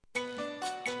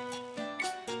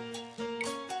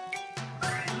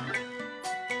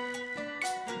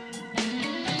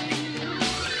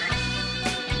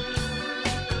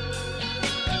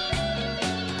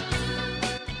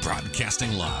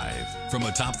Broadcasting live from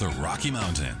atop the Rocky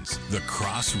Mountains, the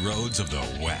crossroads of the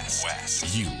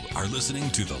West. You are listening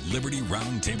to the Liberty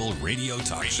RoundTable Radio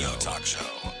Talk Show.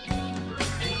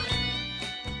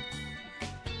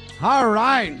 All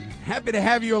right. Happy to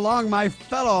have you along, my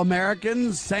fellow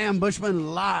Americans. Sam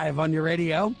Bushman live on your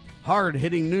radio.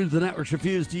 Hard-hitting news the networks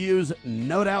refuse to use.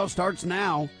 No doubt starts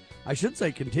now. I should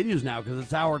say continues now because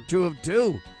it's hour 2 of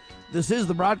 2. This is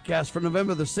the broadcast for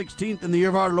November the 16th in the year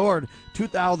of our Lord,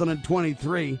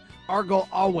 2023. Our goal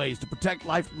always to protect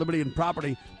life, liberty, and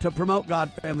property, to promote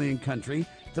God, family, and country,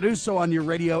 to do so on your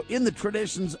radio in the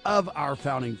traditions of our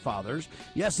founding fathers.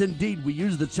 Yes, indeed, we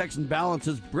use the checks and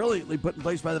balances brilliantly put in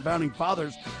place by the founding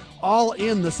fathers, all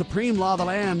in the supreme law of the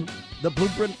land, the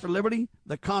blueprint for liberty,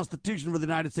 the Constitution for the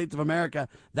United States of America.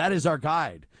 That is our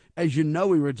guide. As you know,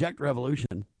 we reject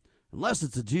revolution. Unless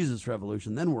it's a Jesus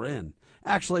revolution, then we're in.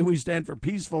 Actually, we stand for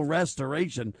peaceful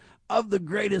restoration of the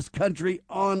greatest country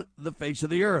on the face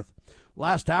of the earth.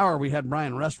 Last hour, we had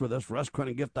Brian Rust with us,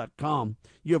 rustcreditgift.com.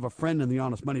 You have a friend in the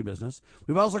honest money business.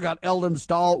 We've also got Eldon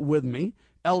Stahl with me.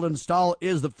 Eldon Stahl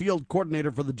is the field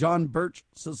coordinator for the John Birch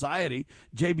Society,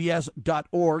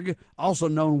 jbs.org, also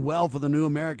known well for the New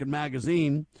American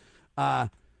magazine,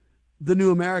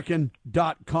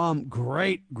 thenewamerican.com.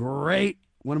 Great,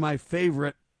 one of my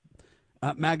favorite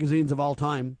magazines of all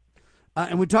time.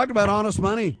 And we talked about honest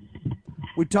money.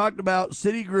 We talked about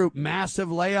Citigroup, massive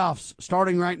layoffs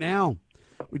starting right now.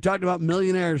 We talked about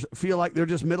millionaires feel like they're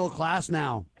just middle class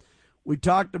now. We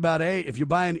talked about, hey, if you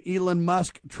buy an Elon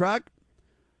Musk truck,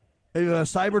 a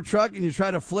cyber truck, and you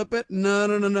try to flip it,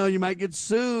 no, you might get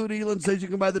sued. Elon says you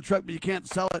can buy the truck, but you can't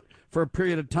sell it for a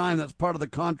period of time. That's part of the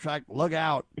contract. Look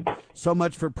out. So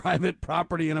much for private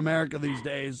property in America these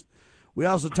days. We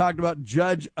also talked about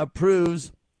judge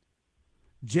approves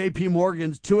J.P.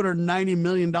 Morgan's $290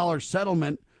 million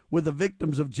settlement with the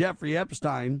victims of Jeffrey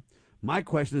Epstein. My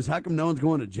question is, how come no one's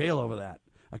going to jail over that?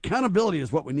 Accountability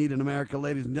is what we need in America,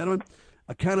 ladies and gentlemen.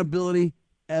 Accountability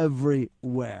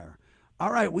everywhere.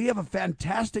 All right, we have a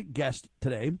fantastic guest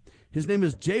today. His name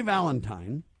is Jay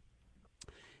Valentine,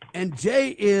 and Jay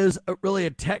is really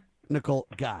a technical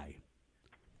guy.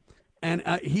 And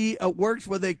he works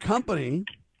with a company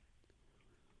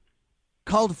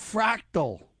called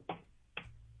Fractal.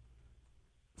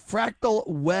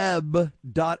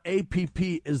 FractalWeb.app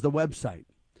is the website.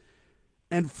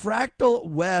 And Fractal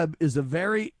Web is a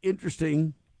very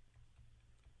interesting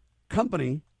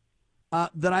company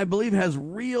that I believe has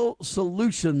real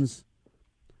solutions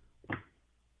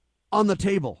on the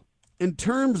table in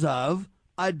terms of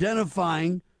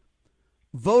identifying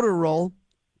voter roll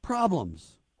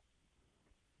problems.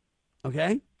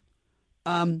 Okay?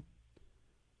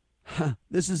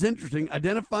 This is interesting.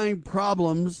 Identifying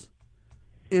problems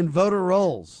in voter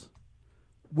rolls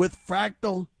with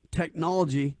fractal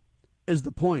technology is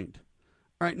the point.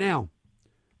 All right, now,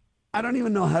 I don't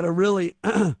even know how to really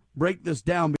break this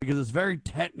down because it's very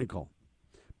technical,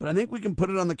 but I think we can put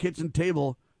it on the kitchen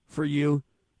table for you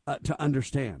to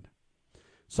understand.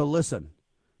 So listen,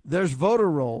 there's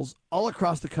voter rolls all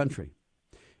across the country,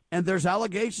 and there's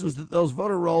allegations that those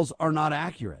voter rolls are not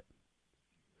accurate.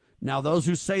 Now, those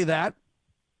who say that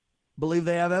believe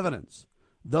they have evidence.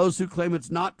 Those who claim it's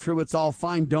not true, it's all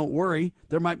fine, don't worry,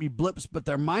 there might be blips, but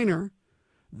they're minor,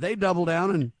 they double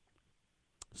down and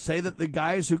say that the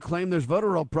guys who claim there's voter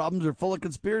roll problems are full of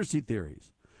conspiracy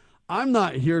theories. I'm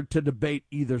not here to debate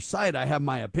either side. I have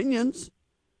my opinions,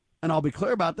 and I'll be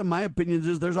clear about them. My opinions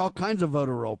is there's all kinds of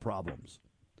voter roll problems.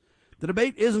 The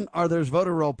debate isn't are there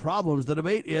voter roll problems. The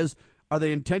debate is, are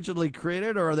they intentionally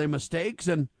created or are they mistakes?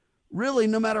 And really,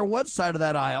 no matter what side of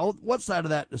that aisle, what side of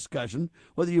that discussion,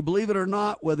 whether you believe it or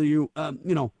not, whether you,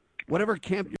 whatever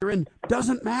camp you're in,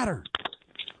 doesn't matter.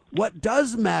 What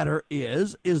does matter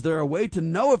is there a way to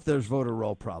know if there's voter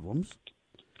roll problems?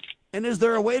 And is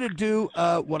there a way to do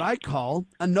what I call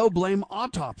a no-blame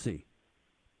autopsy?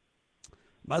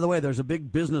 By the way, there's a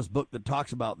big business book that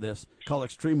talks about this called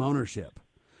Extreme Ownership,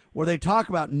 where they talk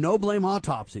about no-blame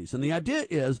autopsies. And the idea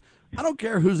is, I don't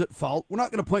care who's at fault. We're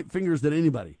not going to point fingers at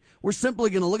anybody. We're simply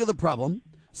going to look at the problem,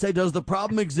 say, does the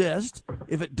problem exist?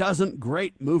 If it doesn't,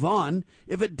 great, move on.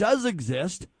 If it does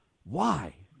exist,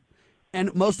 why?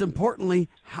 And most importantly,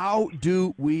 how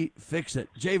do we fix it?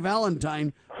 Jay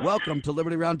Valentine, welcome to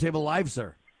Liberty Roundtable Live,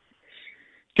 sir.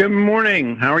 Good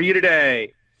morning. How are you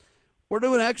today? We're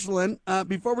doing excellent.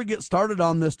 Before we get started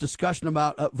on this discussion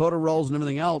about voter rolls and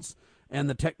everything else and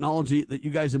the technology that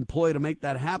you guys employ to make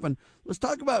that happen, let's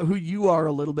talk about who you are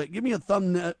a little bit. Give me a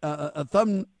thumbnail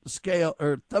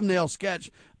sketch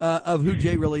of who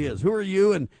Jay really is. Who are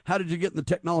you and how did you get in the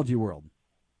technology world?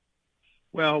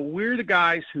 Well, we're the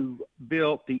guys who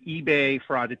built the eBay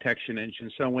fraud detection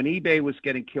engine. So when eBay was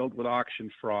getting killed with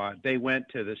auction fraud, they went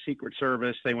to the Secret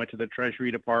Service, they went to the Treasury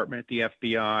Department, the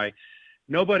FBI.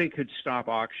 Nobody could stop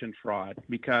auction fraud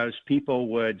because people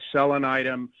would sell an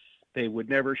item, they would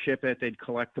never ship it, they'd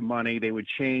collect the money, they would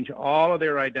change all of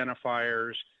their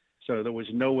identifiers, so there was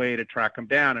no way to track them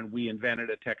down, and we invented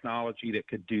a technology that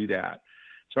could do that.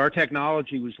 So our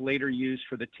technology was later used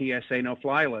for the TSA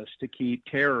no-fly list to keep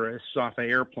terrorists off of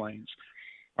airplanes.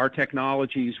 Our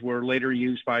technologies were later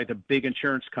used by the big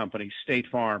insurance companies, State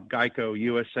Farm, Geico,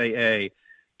 USAA,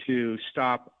 to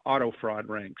stop auto fraud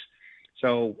rings.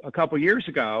 So a couple years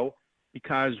ago,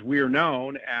 because we're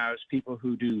known as people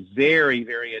who do very,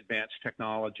 very advanced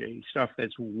technology, stuff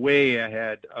that's way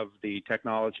ahead of the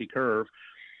technology curve,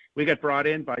 we got brought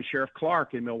in by Sheriff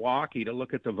Clark in Milwaukee to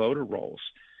look at the voter rolls.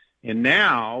 And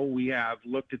now we have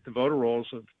looked at the voter rolls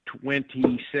of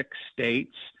 26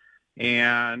 states,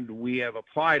 and we have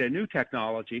applied a new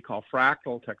technology called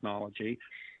fractal technology.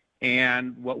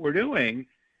 And what we're doing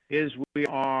is we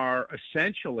are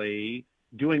essentially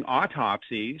doing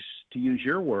autopsies, to use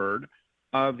your word,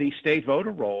 of these state voter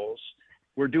rolls.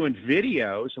 We're doing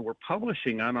videos, and we're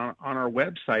publishing on our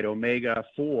website, Omega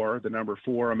 4, the number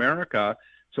 4 America,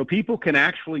 so people can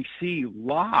actually see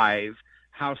live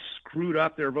how screwed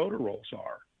up their voter rolls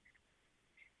are.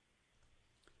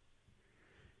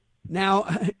 Now,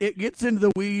 it gets into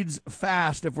the weeds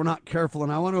fast if we're not careful,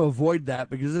 and I want to avoid that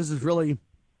because this is really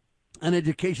an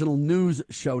educational news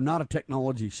show, not a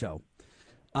technology show.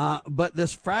 But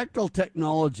this fractal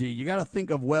technology, you got to think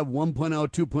of Web 1.0,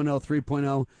 2.0,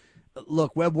 3.0.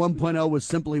 Look, Web 1.0 was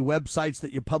simply websites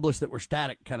that you published that were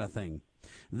static kind of thing.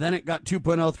 Then it got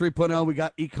 2.0, 3.0. We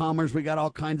got e-commerce. We got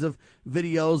all kinds of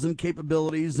videos and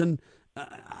capabilities. And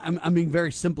I'm being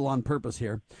very simple on purpose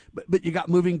here. But you got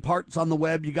moving parts on the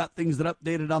web. You got things that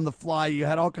updated on the fly. You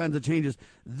had all kinds of changes.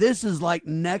 This is like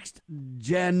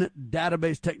next-gen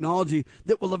database technology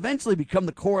that will eventually become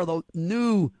the core of the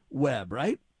new web,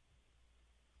 right?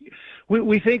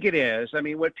 We think it is. I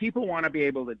mean, what people want to be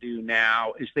able to do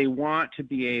now is they want to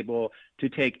be able to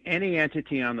take any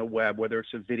entity on the web, whether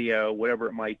it's a video, whatever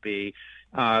it might be.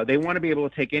 They want to be able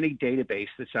to take any database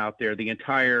that's out there, the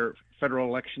entire Federal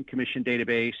Election Commission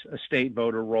database, a state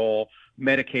voter roll,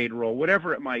 Medicaid roll,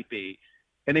 whatever it might be,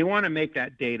 and they want to make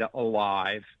that data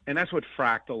alive, and that's what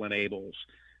Fractal enables.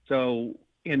 So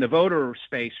in the voter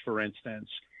space, for instance,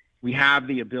 we have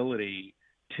the ability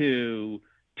to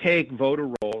take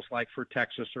voter rolls like for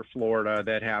Texas or Florida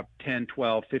that have 10,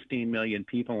 12, 15 million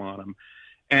people on them,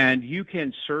 and you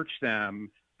can search them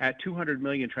at 200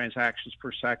 million transactions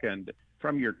per second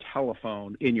from your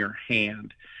telephone in your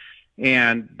hand.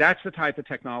 And that's the type of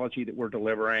technology that we're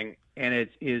delivering, and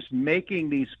it is making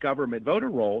these government voter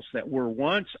rolls that were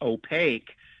once opaque,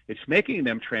 it's making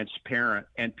them transparent,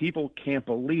 and people can't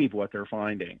believe what they're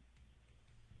finding.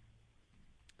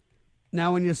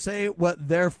 Now, when you say what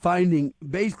they're finding,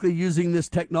 basically using this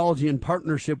technology in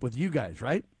partnership with you guys,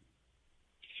 right?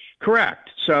 Correct.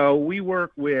 So we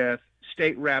work with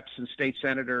state reps and state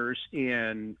senators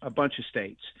in a bunch of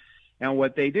states. And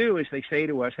what they do is they say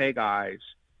to us, hey, guys,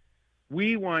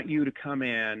 we want you to come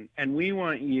in and we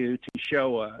want you to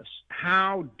show us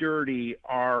how dirty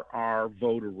are our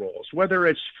voter rolls. Whether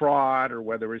it's fraud or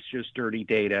whether it's just dirty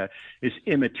data is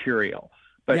immaterial.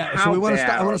 But yeah, so I want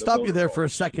to stop you there rolls? for a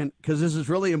second because this is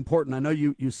really important. I know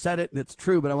you said it and it's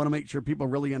true, but I want to make sure people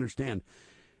really understand.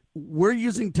 We're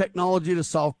using technology to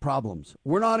solve problems.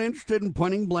 We're not interested in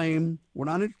pointing blame. We're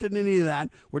not interested in any of that.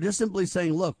 We're just simply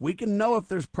saying, look, we can know if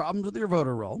there's problems with your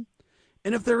voter roll.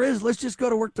 And if there is, let's just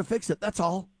go to work to fix it. That's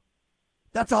all.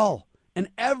 That's all. And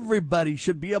everybody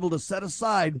should be able to set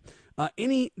aside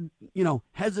any,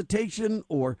 hesitation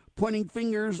or pointing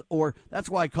fingers, or that's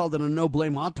why I called it a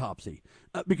no-blame autopsy.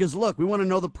 Because, look, we want to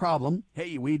know the problem.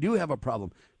 Hey, we do have a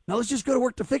problem. Now let's just go to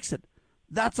work to fix it.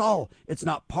 That's all. It's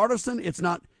not partisan. It's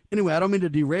not. Anyway, I don't mean to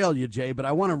derail you, Jay, but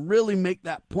I want to really make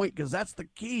that point because that's the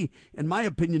key, in my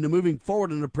opinion, to moving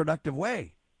forward in a productive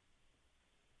way.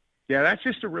 Yeah, that's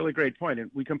just a really great point, and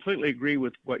we completely agree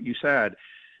with what you said.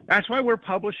 That's why we're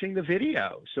publishing the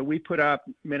video. So we put up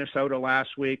Minnesota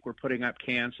last week. We're putting up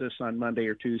Kansas on Monday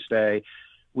or Tuesday.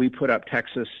 We put up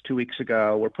Texas 2 weeks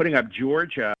ago. We're putting up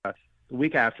Georgia the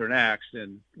week after next,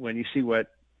 and when you see what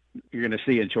you're going to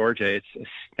see in Georgia, it's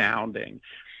astounding.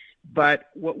 But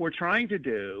what we're trying to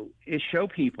do is show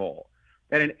people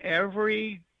that in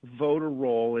every voter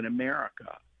roll in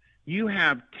America, you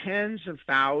have tens of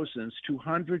thousands to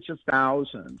hundreds of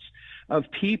thousands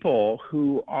of people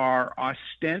who are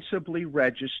ostensibly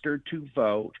registered to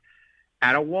vote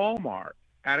at a Walmart.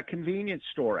 at a convenience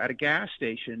store, at a gas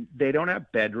station. They don't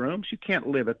have bedrooms. You can't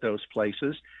live at those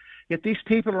places. Yet these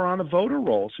people are on the voter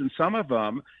rolls, and some of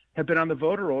them have been on the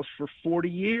voter rolls for 40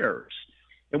 years.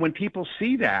 And when people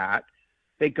see that,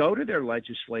 they go to their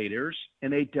legislators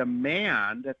and they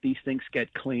demand that these things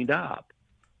get cleaned up.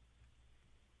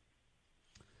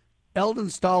 Eldon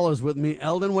Stahl is with me.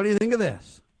 Eldon, what do you think of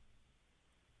this?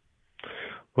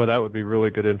 Well, that would be really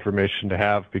good information to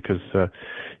have because,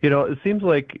 it seems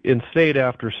like in state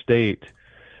after state,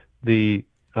 the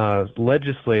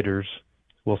legislators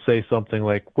will say something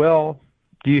like, well,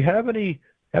 do you have any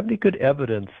good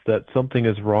evidence that something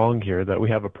is wrong here, that we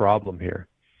have a problem here?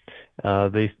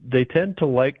 They tend to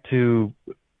like to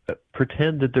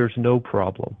pretend that there's no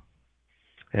problem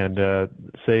and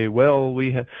say, well,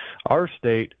 our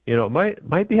state, it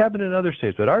might be happening in other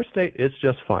states, but our state, it's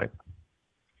just fine.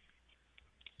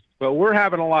 Well, we're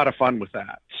having a lot of fun with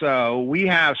that. So we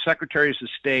have secretaries of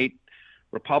state,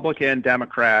 Republican,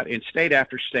 Democrat, in state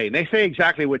after state. And they say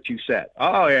exactly what you said.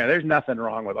 Oh, yeah, there's nothing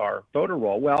wrong with our voter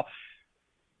roll. Well,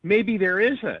 maybe there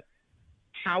isn't.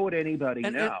 How would anybody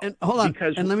know? And hold on.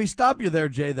 And let me stop you there,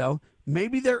 Jay, though.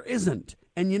 Maybe there isn't.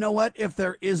 And you know what? If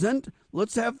there isn't,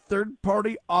 let's have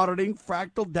third-party auditing,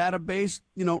 fractal database,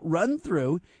 run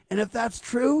through. And if that's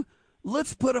true,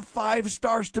 let's put a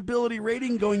 5-star stability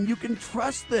rating going. You can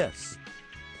trust this.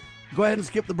 Go ahead and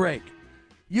skip the break.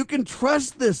 You can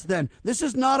trust this then. This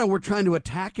is not a we're trying to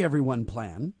attack everyone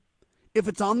plan. If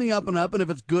it's on the up and up and if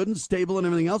it's good and stable and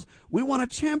everything else, we want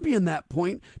to champion that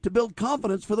point to build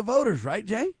confidence for the voters, right,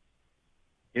 Jay?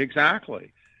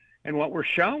 Exactly. And what we're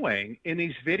showing in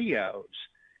these videos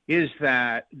is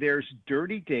that there's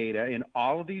dirty data in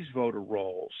all of these voter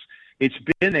rolls. It's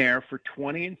been there for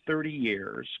 20 and 30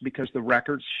 years because the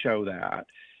records show that.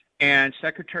 And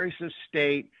secretaries of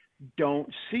state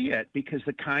don't see it because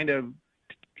the kind of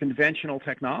conventional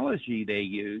technology they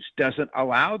use doesn't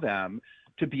allow them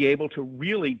to be able to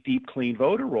really deep clean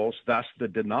voter rolls, thus the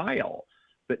denial.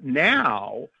 But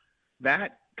now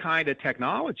that kind of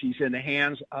technology is in the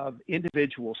hands of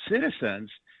individual citizens,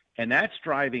 and that's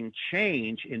driving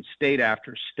change in state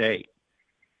after state.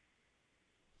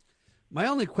 My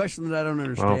only question that I don't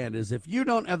understand is if you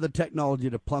don't have the technology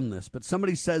to plumb this, but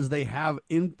somebody says they have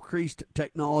increased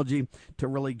technology to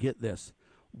really get this,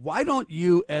 why don't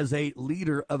you, as a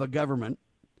leader of a government,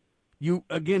 you,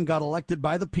 again, got elected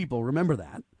by the people, remember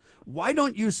that, why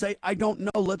don't you say, I don't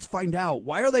know, let's find out?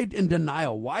 Why are they in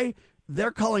denial? Why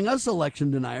they're calling us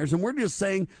election deniers, and we're just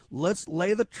saying, let's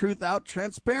lay the truth out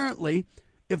transparently.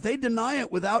 If they deny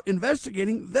it without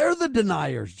investigating, they're the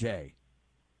deniers, Jay.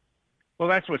 Well,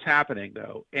 that's what's happening,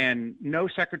 though. And no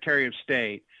Secretary of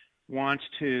State wants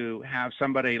to have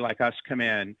somebody like us come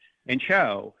in and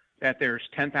show that there's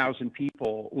 10,000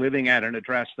 people living at an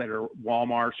address that are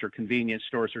Walmarts or convenience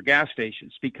stores or gas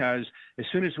stations, because as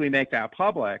soon as we make that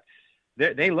public,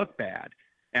 they look bad.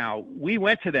 Now, we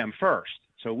went to them first.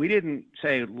 So we didn't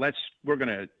say, we're going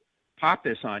to pop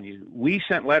this on you. We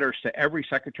sent letters to every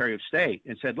Secretary of State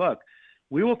and said, look,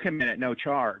 we will come in at no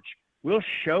charge. We'll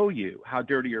show you how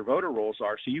dirty your voter rolls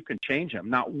are so you can change them.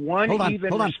 Not one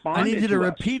even responded to us. I need you to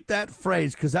repeat that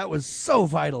phrase because that was so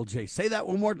vital, Jay. Say that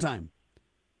one more time.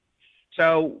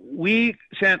 So we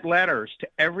sent letters to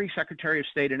every Secretary of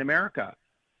State in America.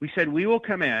 We said, we will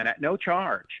come in at no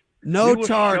charge. No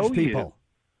charge, people.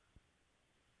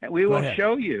 And we will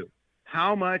show you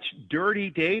how much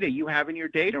dirty data you have in your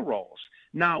data rolls.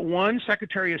 Not one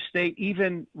Secretary of State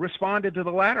even responded to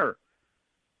the letter.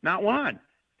 Not one.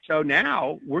 So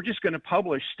now we're just going to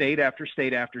publish state after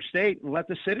state after state and let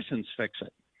the citizens fix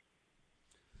it.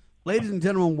 Ladies and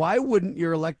gentlemen, why wouldn't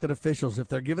your elected officials, if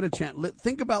they're given a chance,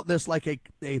 think about this like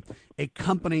a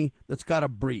company that's got a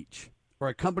breach or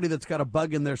a company that's got a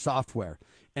bug in their software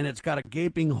and it's got a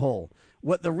gaping hole.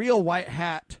 What the real white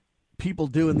hat people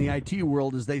do in the IT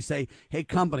world is they say, hey,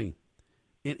 company,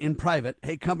 in private,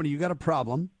 hey, company, you got a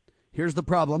problem. Here's the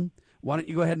problem. Why don't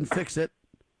you go ahead and fix it?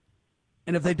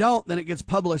 And if they don't, then it gets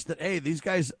published that, hey, these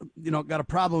guys, got a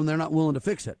problem and they're not willing to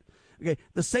fix it. Okay,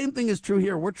 the same thing is true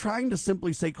here. We're trying to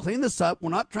simply say, clean this up. We're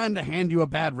not trying to hand you a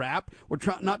bad rap. We're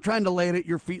not trying to lay it at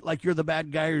your feet like you're the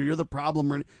bad guy or you're the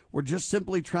problem. We're just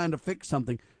simply trying to fix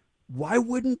something. Why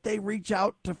wouldn't they reach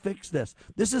out to fix this?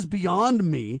 This is beyond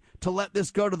me to let this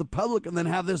go to the public and then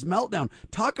have this meltdown.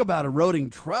 Talk about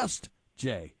eroding trust,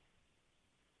 Jay.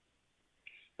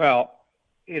 Well,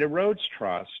 it erodes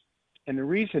trust. And the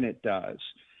reason it does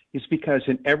is because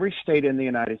in every state in the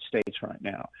United States right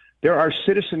now, there are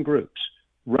citizen groups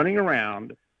running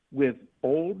around with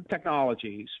old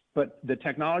technologies, but the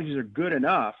technologies are good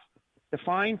enough to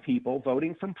find people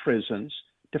voting from prisons,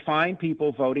 to find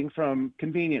people voting from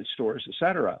convenience stores, et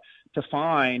cetera. to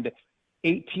find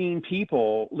 18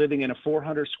 people living in a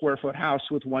 400 square foot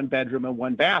house with 1 bedroom and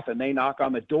 1 bath, and they knock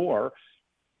on the door.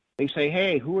 They say,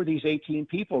 hey, who are these 18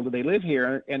 people? Do they live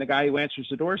here? And the guy who answers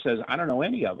the door says, I don't know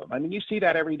any of them. I mean, you see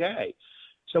that every day.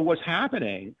 So what's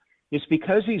happening is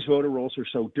because these voter rolls are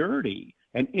so dirty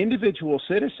and individual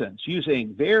citizens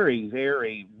using very,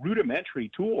 very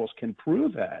rudimentary tools can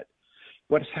prove it,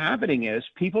 what's happening is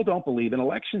people don't believe in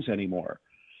elections anymore.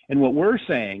 And what we're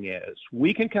saying is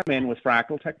we can come in with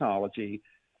fractal technology,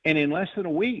 and in less than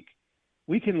a week,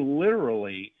 we can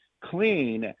literally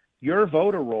clean your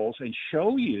voter rolls and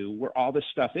show you where all this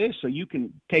stuff is so you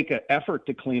can take an effort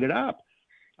to clean it up.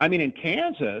 I mean, in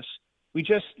Kansas,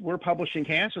 we're publishing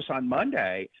Kansas on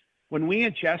Monday. When we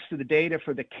ingested the data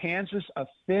for the Kansas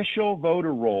official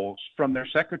voter rolls from their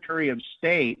Secretary of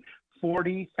State,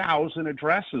 40,000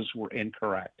 addresses were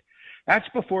incorrect. That's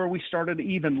before we started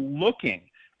even looking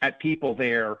at people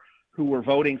there who were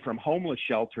voting from homeless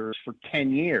shelters for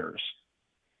 10 years.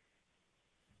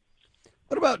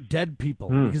 What about dead people?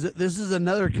 Because this is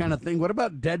another kind of thing. What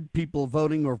about dead people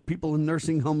voting, or people in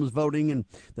nursing homes voting and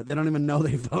that they don't even know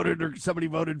they voted or somebody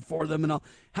voted for them and all?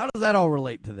 How does that all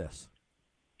relate to this?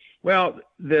 Well,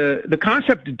 the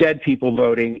concept of dead people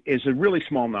voting is a really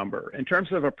small number. In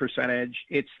terms of a percentage,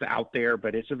 it's out there,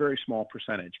 but it's a very small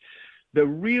percentage. The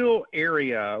real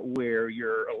area where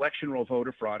your election roll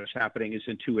voter fraud is happening is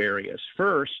in 2 areas.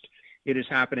 First, it is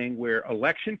happening where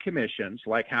election commissions,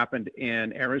 like happened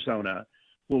in Arizona,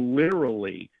 will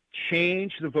literally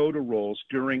change the voter rolls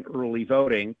during early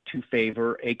voting to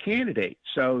favor a candidate.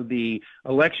 So the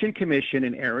election commission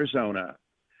in Arizona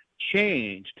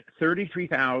changed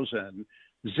 33,000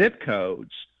 zip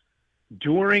codes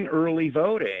during early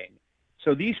voting.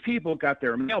 So these people got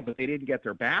their mail, but they didn't get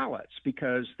their ballots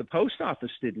because the post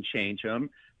office didn't change them.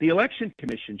 The election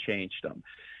commission changed them.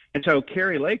 And so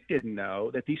Carrie Lake didn't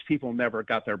know that these people never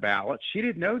got their ballots. She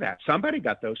didn't know that. Somebody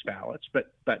got those ballots,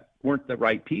 but weren't the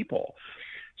right people.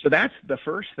 So that's the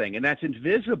first thing, and that's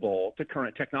invisible to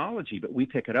current technology, but we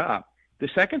pick it up. The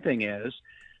second thing is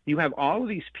you have all of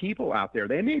these people out there.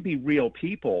 They may be real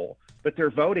people, but they're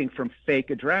voting from fake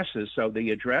addresses. So the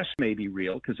address may be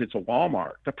real because it's a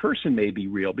Walmart. The person may be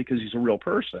real because he's a real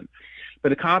person.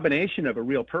 But a combination of a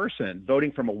real person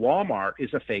voting from a Walmart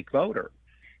is a fake voter.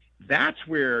 That's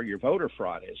where your voter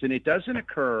fraud is. And it doesn't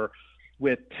occur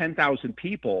with 10,000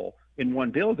 people in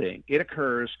one building. It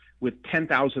occurs with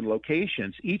 10,000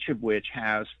 locations, each of which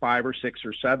has 5 or 6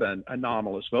 or 7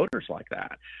 anomalous voters like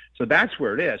that. So that's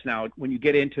where it is. Now, when you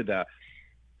get into the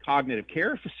cognitive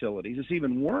care facilities, it's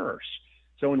even worse.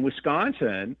 So in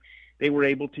Wisconsin, they were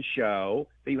able to show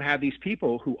that you have these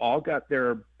people who all got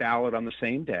their ballot on the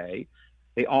same day.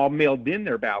 They all mailed in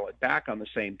their ballot back on the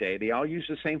same day. They all used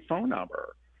the same phone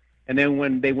number. And then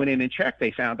when they went in and checked,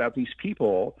 they found out these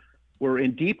people were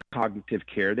in deep cognitive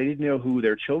care. They didn't know who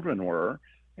their children were.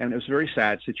 And it was a very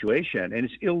sad situation. And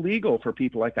it's illegal for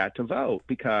people like that to vote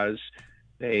because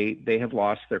they have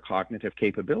lost their cognitive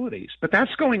capabilities. But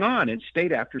that's going on in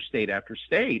state after state after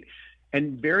state.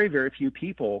 And very, very few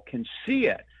people can see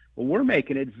it. Well, we're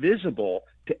making it visible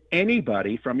to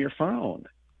anybody from your phone.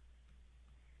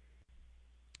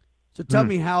 So tell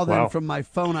me how then from my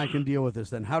phone I can deal with this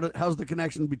then. How's the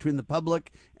connection between the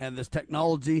public and this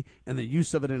technology and the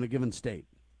use of it in a given state?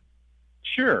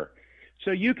 Sure.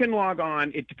 So you can log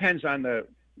on. It depends on the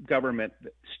government,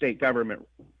 state government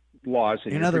laws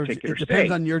in your particular state. It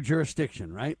depends on your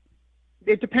jurisdiction, right?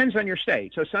 It depends on your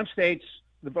state. So some states,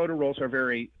 the voter rolls are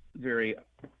very, very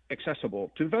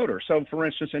accessible to voters. So for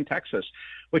instance, in Texas,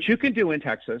 what you can do in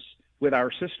Texas with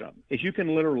our system is you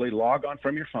can literally log on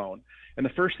from your phone, and the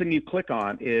first thing you click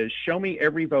on is show me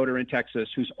every voter in Texas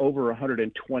who's over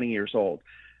 120 years old.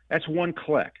 That's one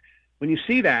click. When you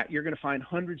see that, you're going to find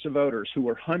hundreds of voters who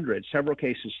are hundreds, several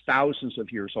cases, thousands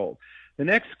of years old. The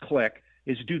next click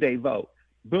is do they vote?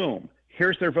 Boom,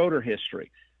 here's their voter history.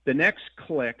 The next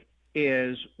click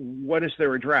is what is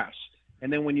their address?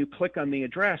 And then when you click on the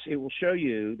address, it will show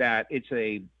you that it's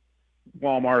a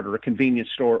Walmart or a convenience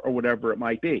store or whatever it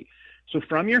might be. So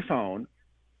from your phone,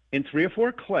 in 3 or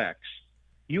 4 clicks,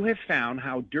 you have found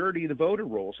how dirty the voter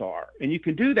rolls are. And you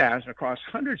can do that across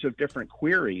hundreds of different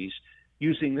queries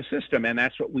using the system. And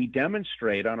that's what we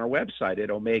demonstrate on our website at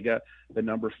Omega, the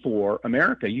number 4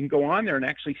 America. You can go on there and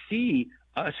actually see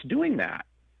us doing that.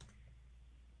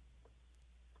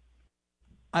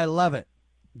 I love it.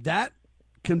 That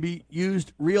can be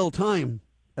used real time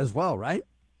as well, right?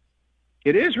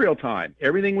 It is real time.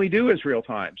 Everything we do is real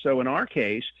time. So in our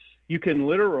case, you can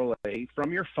literally,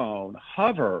 from your phone,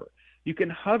 hover. You can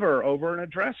hover over an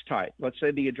address type. Let's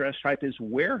say the address type is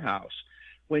warehouse.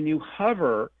 When you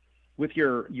hover with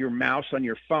your mouse on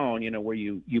your phone, where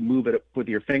you move it with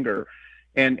your finger,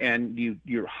 and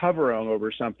you're hovering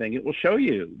over something, it will show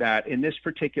you that in this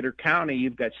particular county,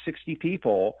 you've got 60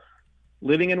 people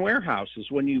living in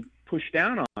warehouses. When you push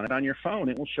down on it on your phone,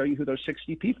 it will show you who those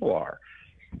 60 people are.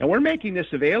 And we're making this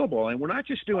available, and we're not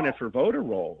just doing it for voter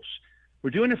rolls.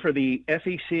 We're doing it for the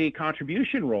FEC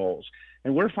contribution rolls,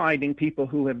 and we're finding people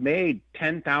who have made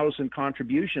 10,000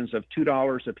 contributions of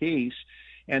 $2 a piece,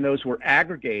 and those were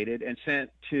aggregated and sent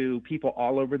to people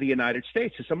all over the United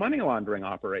States. It's a money laundering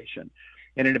operation.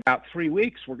 And in about 3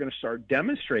 weeks, we're going to start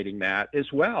demonstrating that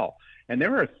as well. And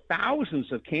there are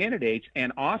thousands of candidates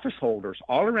and office holders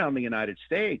all around the United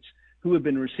States who have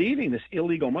been receiving this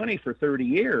illegal money for 30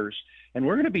 years. And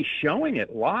we're going to be showing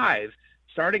it live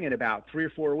starting in about 3 or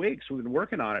 4 weeks. We've been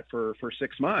working on it for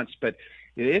 6 months. But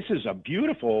this is a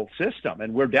beautiful system,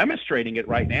 and we're demonstrating it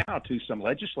right now to some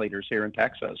legislators here in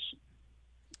Texas.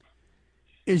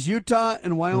 Is Utah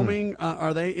and Wyoming,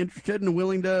 are they interested and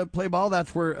willing to play ball?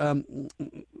 That's where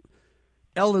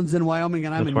Eldon's in Wyoming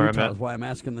and I'm in Utah. That's why I'm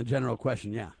asking the general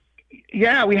question, yeah.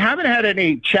 Yeah, we haven't had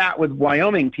any chat with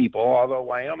Wyoming people, although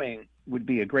Wyoming would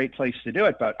be a great place to do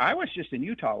it. But I was just in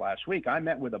Utah last week. I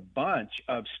met with a bunch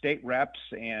of state reps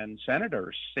and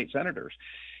state senators.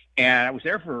 And I was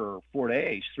there for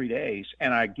 3 days,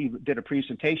 and I did a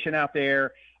presentation out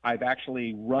there. I've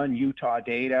actually run Utah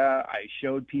data. I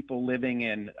showed people living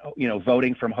in,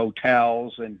 voting from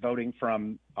hotels and voting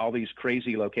from all these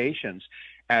crazy locations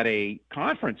at a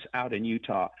conference out in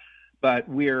Utah. But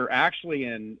we're actually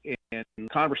in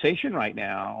conversation right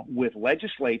now with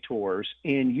legislators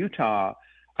in Utah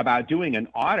about doing an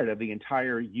audit of the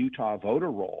entire Utah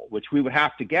voter roll, which we would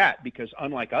have to get because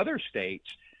unlike other states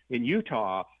in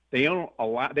Utah, they don't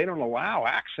allow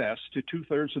access to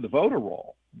 2/3 of the voter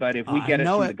roll. But if we get it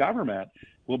through the government,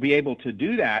 we'll be able to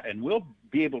do that, and we'll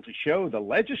be able to show the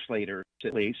legislators,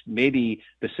 at least, maybe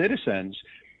the citizens,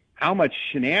 how much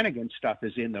shenanigan stuff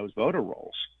is in those voter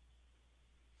rolls.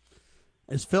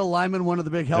 Is Phil Lyman one of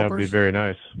the big helpers? That would be very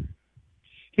nice.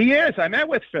 He is. I met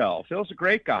with Phil. Phil's a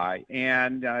great guy,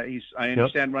 and he's, I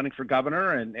understand, running for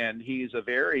governor, and he's a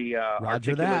very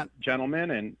articulate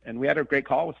gentleman, and we had a great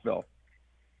call with Phil.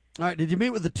 All right. Did you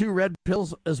meet with the 2 red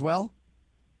pills as well?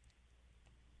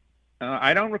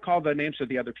 I don't recall the names of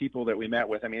the other people that we met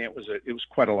with. I mean, it was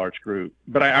quite a large group,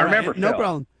 but I remember Phil. No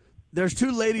problem. There's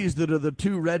 2 ladies that are the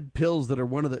 2 red pills that are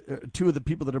one of the 2 of the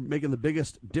people that are making the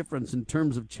biggest difference in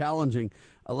terms of challenging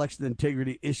election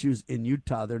integrity issues in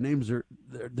Utah. Their nicknames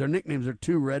are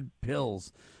 2 red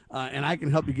pills, and I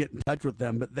can help you get in touch with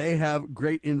them. But they have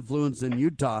great influence in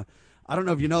Utah. I don't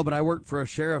know if you know, but I work for a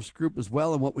sheriff's group as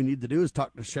well, and what we need to do is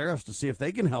talk to sheriffs to see if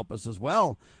they can help us as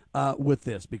well with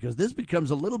this, because this becomes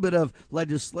a little bit of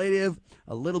legislative,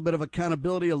 a little bit of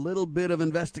accountability, a little bit of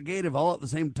investigative, all at the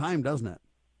same time, doesn't it?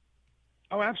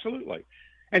 Oh, absolutely.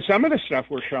 And some of the stuff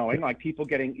we're showing, like people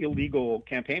getting illegal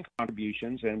campaign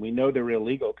contributions, and we know they're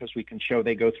illegal because we can show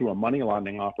they go through a money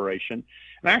laundering operation.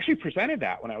 And I actually presented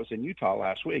that when I was in Utah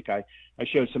last week. I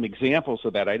showed some examples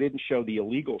of that. I didn't show the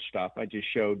illegal stuff. I just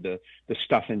showed the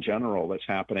stuff in general that's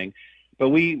happening. But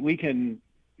we can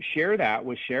share that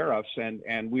with sheriffs,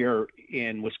 and we are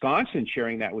in Wisconsin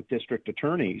sharing that with district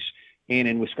attorneys. And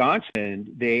in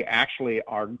Wisconsin, they actually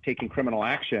are taking criminal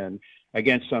action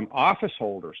against some office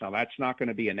holders. Now, that's not going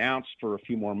to be announced for a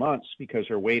few more months because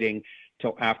they're waiting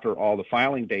till after all the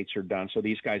filing dates are done, so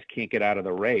these guys can't get out of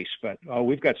the race. But,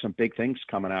 we've got some big things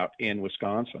coming out in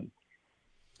Wisconsin.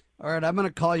 All right, I'm going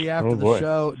to call you after the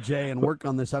show, Jay, and work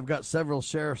on this. I've got several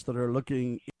sheriffs that are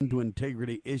looking into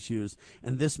integrity issues,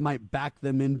 and this might back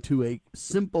them into a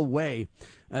simple way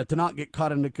to not get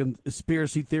caught into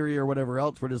conspiracy theory or whatever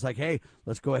else. We're just like, hey,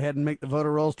 let's go ahead and make the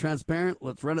voter rolls transparent.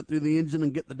 Let's run it through the engine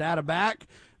and get the data back.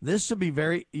 This should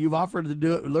be you've offered to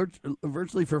do it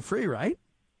virtually for free, right?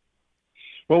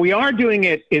 Well, we are doing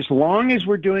it as long as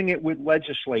we're doing it with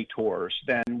legislators.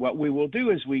 Then what we will do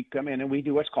is we come in and we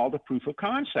do what's called a proof of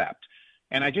concept.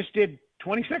 And I just did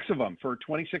 26 of them for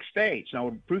 26 states. Now,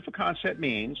 what proof of concept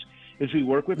means is we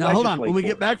work with legislators. Hold on. When we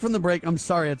get back from the break, I'm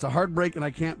sorry, it's a hard break and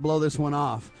I can't blow this one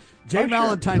off. Jay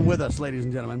Valentine with us, ladies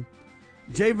and gentlemen.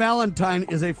 Jay Valentine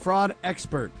is a fraud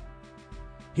expert.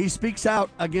 He speaks out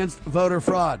against voter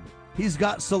fraud. He's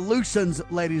got solutions,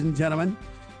 ladies and gentlemen,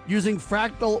 using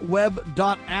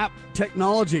fractalweb.app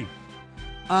technology.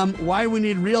 Why we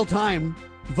need real-time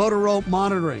voter roll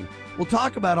monitoring. We'll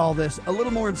talk about all this a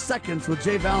little more in seconds with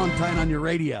Jay Valentine on your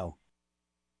radio.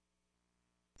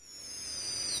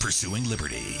 Pursuing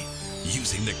liberty,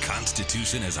 using the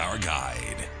Constitution as our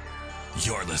guide.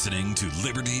 You're listening to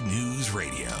Liberty News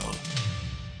Radio.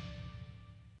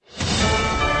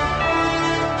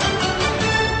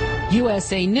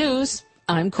 USA News,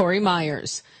 I'm Corey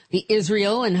Myers. The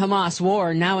Israel and Hamas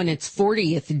war now in its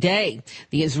 40th day.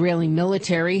 The Israeli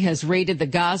military has raided the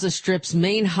Gaza Strip's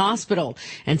main hospital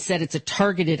and said it's a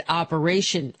targeted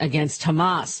operation against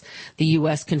Hamas. The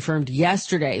U.S. confirmed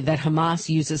yesterday that Hamas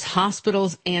uses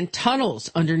hospitals and tunnels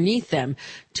underneath them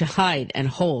to hide and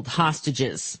hold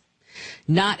hostages.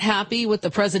 Not happy with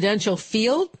the presidential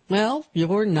field? Well,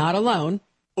 you're not alone.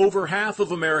 Over half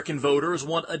of American voters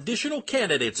want additional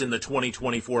candidates in the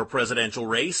 2024 presidential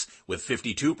race, with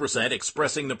 52%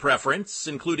 expressing the preference,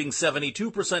 including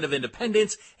 72% of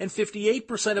independents and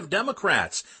 58% of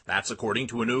Democrats. That's according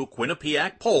to a new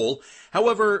Quinnipiac poll.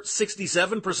 However,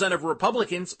 67% of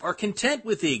Republicans are content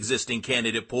with the existing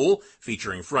candidate pool,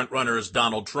 featuring frontrunners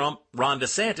Donald Trump, Ron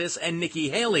DeSantis, and Nikki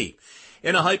Haley.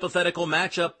 In a hypothetical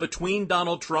matchup between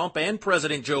Donald Trump and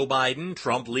President Joe Biden,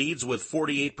 Trump leads with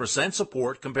 48%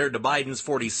 support compared to Biden's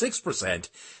 46%.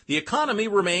 The economy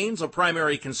remains a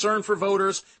primary concern for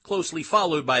voters, closely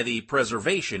followed by the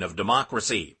preservation of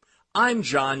democracy. I'm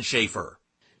John Schaefer.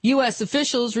 U.S.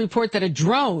 officials report that a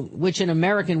drone, which an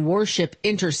American warship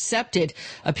intercepted,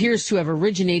 appears to have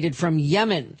originated from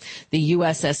Yemen. The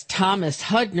USS Thomas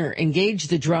Hudner engaged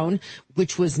the drone,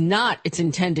 which was not its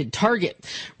intended target.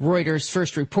 Reuters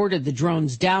first reported the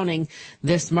drone's downing.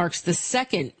 This marks the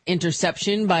second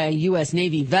interception by a U.S.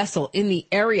 Navy vessel in the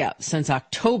area since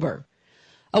October.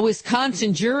 A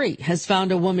Wisconsin jury has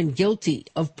found a woman guilty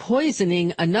of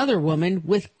poisoning another woman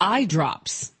with eye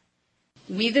drops.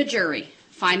 We, the jury,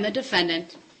 find the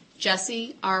defendant,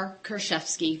 Jesse R.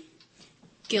 Kershevsky,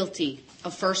 guilty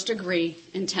of first-degree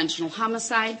intentional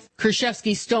homicide.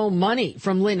 Kershevsky stole money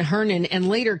from Lynn Hernan and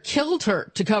later killed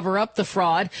her to cover up the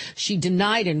fraud. She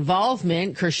denied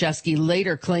involvement, Kershevsky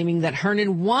later claiming that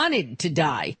Hernan wanted to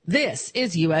die. This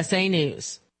is USA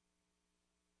News.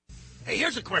 Hey,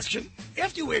 here's a question.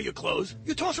 After you wear your clothes,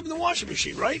 you toss them in the washing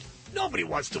machine, right? Nobody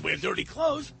wants to wear dirty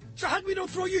clothes. So how come you don't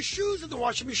throw your shoes in the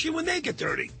washing machine when they get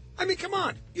dirty? I mean, come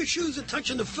on. Your shoes are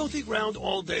touching the filthy ground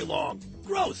all day long.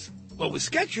 Gross. Well, with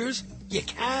Skechers, you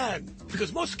can.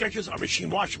 Because most Skechers are machine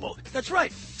washable. That's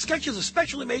right. Skechers are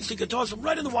specially made so you can toss them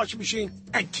right in the washing machine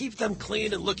and keep them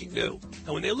clean and looking new.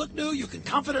 And when they look new, you can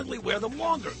confidently wear them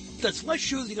longer. That's less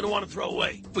shoes you're going to want to throw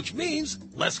away, which means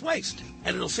less waste.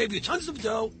 And it'll save you tons of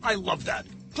dough. I love that.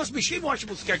 Plus, machine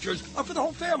washable Skechers are for the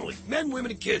whole family, men,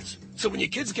 women, and kids. So when your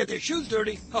kids get their shoes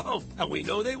dirty, and we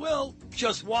know they will,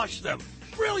 just wash them.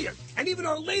 Brilliant. And even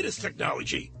our latest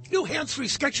technology, new hands-free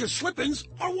Skechers slip-ins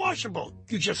are washable.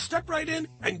 You just step right in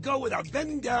and go without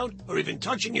bending down or even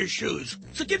touching your shoes.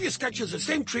 So give your Skechers the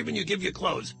same treatment you give your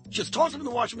clothes. Just toss them in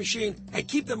the washing machine and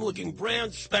keep them looking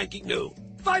brand spanking new.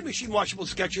 Find machine washable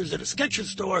Skechers at a Skechers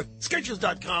store,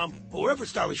 Skechers.com, or wherever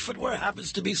stylish footwear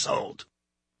happens to be sold.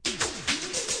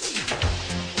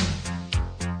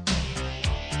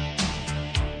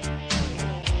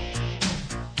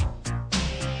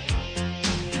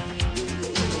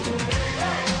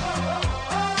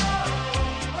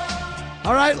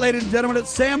 All right, ladies and gentlemen,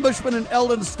 it's Sam Bushman and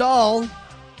Eldon Stahl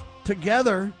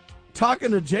together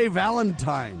talking to Jay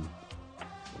Valentine.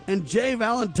 And Jay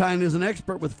Valentine is an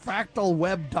expert with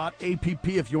fractalweb.app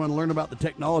if you want to learn about the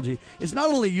technology. It's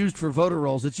not only used for voter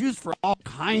rolls, it's used for all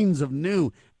kinds of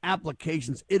new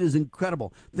applications. It is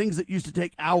incredible. Things that used to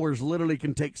take hours literally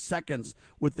can take seconds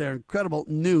with their incredible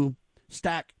new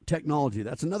stack technology.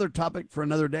 That's another topic for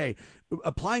another day.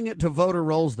 Applying it to voter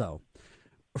rolls, though.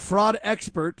 Fraud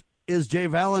expert is Jay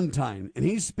Valentine, and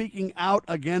he's speaking out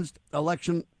against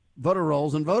election voter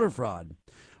rolls and voter fraud.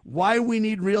 Why we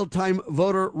need real-time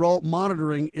voter roll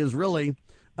monitoring is really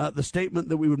the statement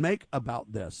that we would make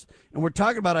about this. And we're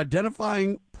talking about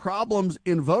identifying problems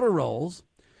in voter rolls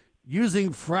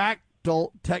using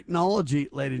fractal technology,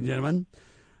 ladies and gentlemen.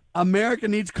 America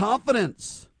needs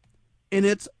confidence in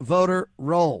its voter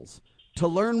rolls. To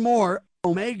learn more,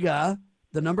 Omega,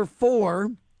 the number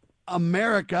 4,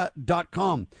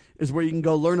 America.com is where you can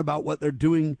go learn about what they're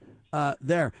doing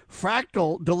there.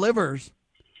 Fractal delivers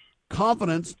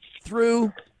confidence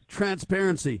through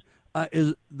transparency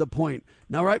is the point.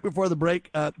 Now, right before the break,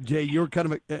 Jay, you were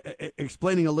kind of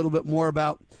explaining a little bit more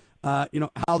about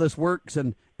how this works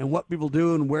and what people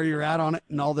do and where you're at on it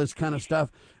and all this kind of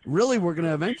stuff. Really, we're going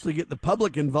to eventually get the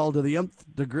public involved to the nth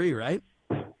degree, right?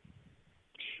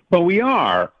 Well, we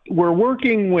are. We're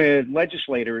working with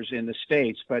legislators in the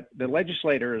states, but the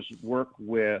legislators work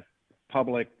with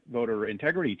public voter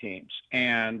integrity teams.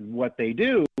 And what they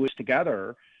do is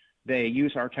together, they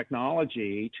use our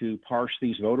technology to parse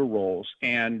these voter rolls.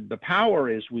 And the power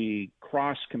is we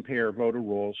cross-compare voter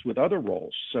rolls with other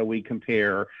rolls. So we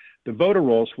compare the voter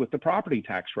rolls with the property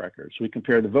tax records. We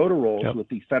compare the voter rolls with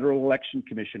the Federal Election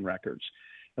Commission records.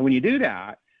 And when you do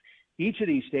that, each of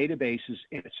these databases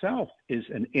in itself is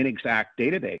an inexact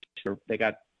database. They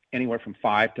got anywhere from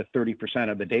 5 to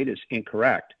 30% of the data is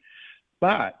incorrect.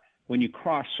 But when you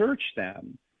cross-search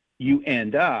them, you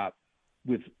end up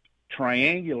with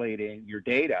triangulating your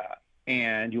data,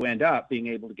 and you end up being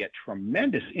able to get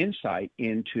tremendous insight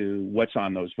into what's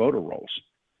on those voter rolls.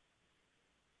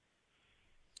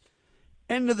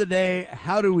 End of the day,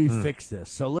 how do we fix this?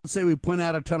 So let's say we point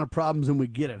out a ton of problems and we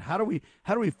get it. How do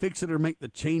we fix it or make the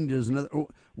changes? And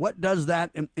what does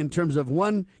that in terms of,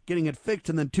 one, getting it fixed,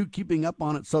 and then two, keeping up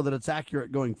on it so that it's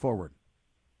accurate going forward?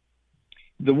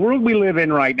 The world we live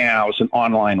in right now is an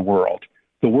online world.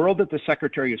 The world that the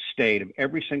Secretary of State of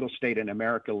every single state in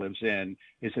America lives in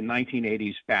is a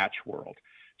 1980s batch world.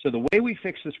 So the way we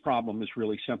fix this problem is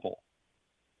really simple.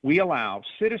 We allow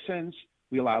citizens,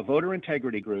 we allow voter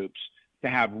integrity groups to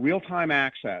have real-time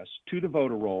access to the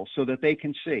voter roll so that they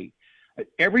can see.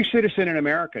 Every citizen in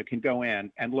America can go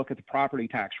in and look at the property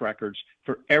tax records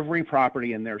for every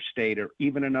property in their state or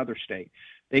even another state.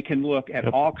 They can look at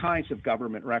all kinds of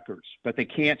government records, but they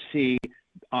can't see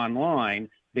online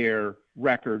their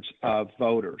records of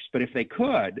voters. But if they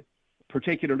could,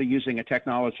 particularly using a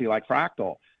technology like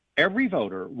Fractal, every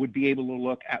voter would be able to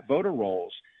look at voter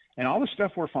rolls. And all the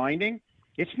stuff we're finding,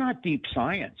 it's not deep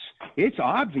science. It's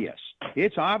obvious.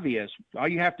 It's obvious. All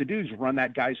you have to do is run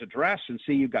that guy's address and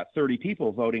see you've got 30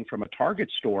 people voting from a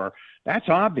Target store. That's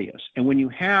obvious. And when you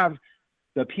have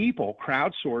the people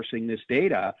crowdsourcing this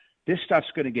data, this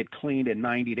stuff's going to get cleaned in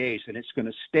 90 days, and it's going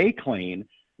to stay clean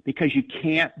because you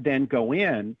can't then go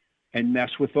in and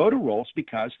mess with voter rolls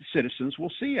because the citizens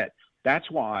will see it. That's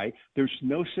why there's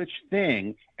no such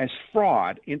thing as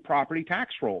fraud in property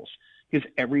tax rolls, because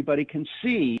everybody can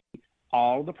see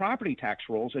all the property tax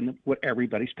rolls and what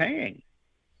everybody's paying.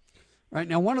 Right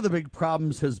now, one of the big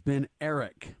problems has been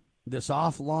ERIC, this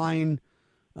offline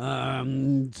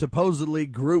supposedly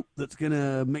group that's going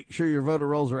to make sure your voter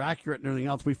rolls are accurate and everything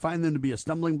else. We find them to be a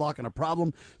stumbling block and a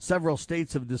problem. Several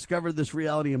states have discovered this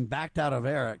reality and backed out of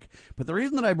ERIC. But the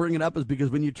reason that I bring it up is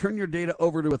because when you turn your data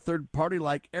over to a third party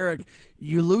like ERIC,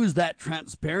 you lose that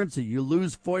transparency. You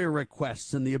lose FOIA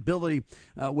requests and the ability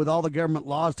with all the government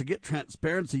laws to get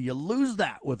transparency. You lose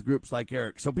that with groups like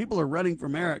ERIC. So people are running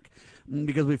from ERIC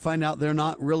because we find out they're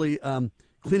not really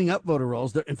cleaning up voter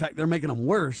rolls. In fact, they're making them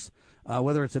worse.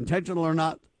 Whether it's intentional or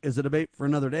not is a debate for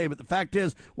another day. But the fact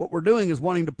is, what we're doing is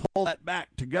wanting to pull that back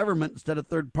to government instead of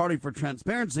third party for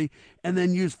transparency, and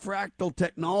then use Fractal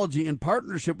technology in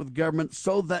partnership with government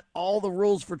so that all the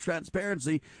rules for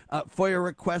transparency, FOIA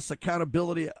requests,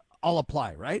 accountability, all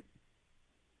apply, right?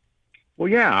 Well,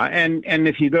 yeah. And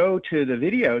if you go to the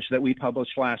videos that we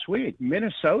published last week,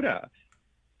 Minnesota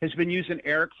has been using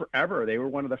ERIC forever. They were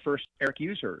one of the first ERIC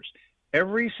users.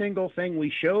 Every single thing we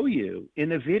show you in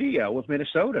the video of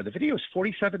Minnesota, the video is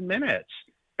 47 minutes.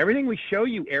 Everything we show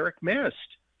you, ERIC missed.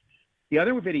 The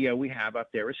other video we have up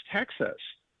there is Texas.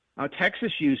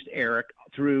 Texas used ERIC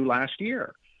through last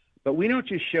year. But we don't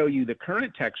just show you the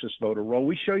current Texas voter roll.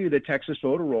 We show you the Texas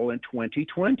voter roll in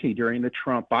 2020 during the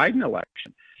Trump-Biden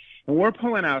election. And we're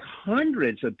pulling out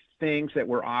hundreds of things that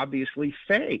were obviously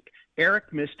fake.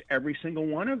 ERIC missed every single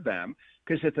one of them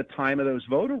because at the time of those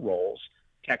voter rolls,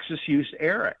 Texas used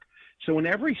ERIC. So in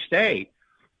every state,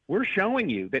 we're showing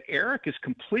you that ERIC is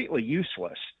completely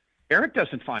useless. ERIC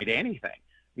doesn't find anything.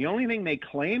 The only thing they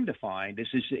claim to find is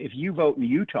if you vote in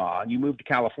Utah and you move to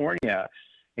California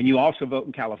and you also vote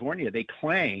in California, they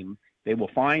claim they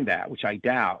will find that, which I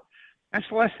doubt.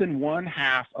 That's less than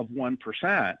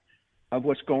 0.5% of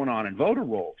what's going on in voter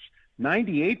rolls.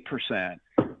 98%,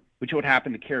 which would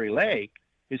happen to Kerry Lake,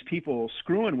 is people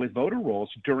screwing with voter rolls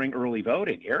during early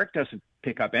voting. ERIC doesn't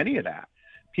pick up any of that.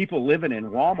 People living in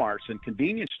Walmarts and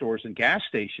convenience stores and gas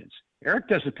stations, ERIC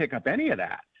doesn't pick up any of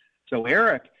that. So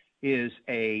ERIC is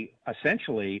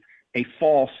essentially a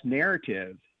false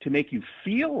narrative to make you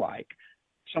feel like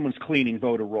someone's cleaning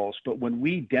voter rolls. But when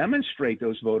we demonstrate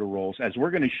those voter rolls, as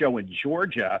we're going to show in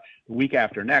Georgia the week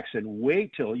after next, and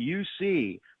wait till you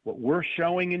see what we're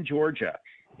showing in Georgia.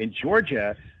 In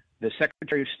Georgia, the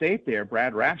Secretary of State there,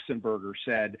 Brad Raffensperger,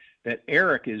 said that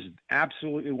ERIC is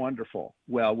absolutely wonderful.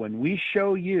 Well, when we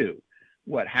show you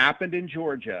what happened in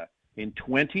Georgia in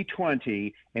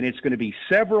 2020, and it's going to be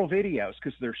several videos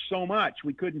because there's so much,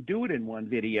 we couldn't do it in one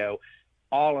video,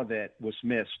 all of it was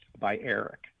missed by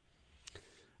ERIC.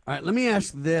 All right, let me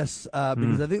ask this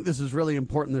because I think this is really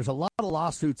important. There's a lot of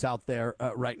lawsuits out there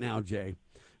right now, Jay.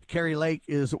 Kerry Lake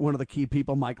is one of the key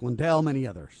people, Mike Lindell, many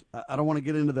others. I don't want to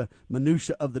get into the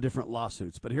minutia of the different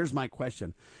lawsuits, but here's my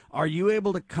question. Are you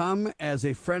able to come as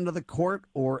a friend of the court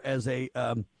or as a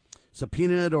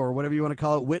subpoenaed or whatever you want to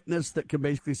call it, witness that can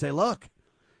basically say, look,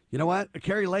 You know what?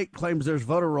 Carrie Lake claims there's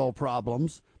voter roll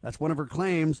problems. That's one of her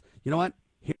claims. You know what?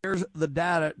 Here's the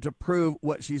data to prove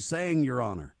what she's saying, Your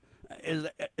Honor.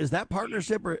 Is that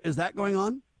partnership, or is that going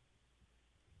on?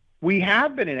 We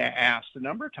have been asked a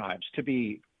number of times to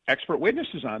be expert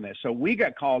witnesses on this. So we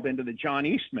got called into the John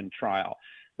Eastman trial.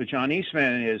 But John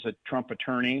Eastman is a Trump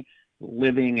attorney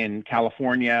living in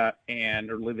California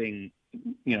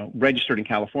registered in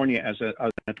California as an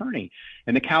attorney.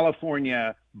 And the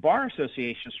California Bar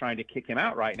Association is trying to kick him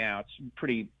out right now. It's a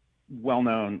pretty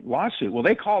well-known lawsuit. Well,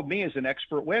 they called me as an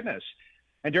expert witness.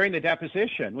 And during the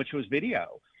deposition, which was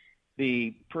video,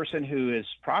 the person who is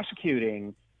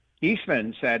prosecuting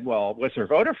Eastman said, well, was there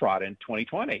voter fraud in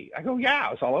 2020? I go, yeah,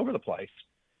 it was all over the place.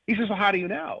 He says, well, how do you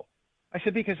know? I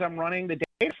said, because I'm running the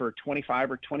data for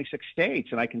 25 or 26 states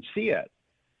and I can see it.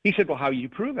 He said, well, how do you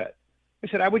prove it? I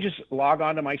said, I would just log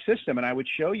onto my system and I would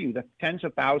show you the tens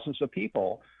of thousands of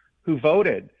people who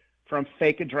voted from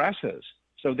fake addresses.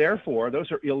 So therefore,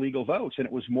 those are illegal votes, and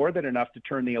it was more than enough to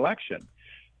turn the election.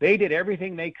 They did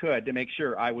everything they could to make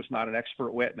sure I was not an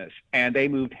expert witness, and they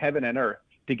moved heaven and earth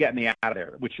to get me out of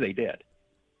there, which they did.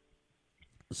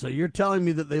 So you're telling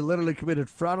me that they literally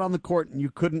committed fraud on the court and you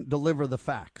couldn't deliver the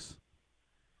facts?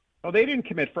 Well, they didn't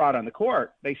commit fraud on the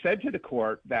court. They said to the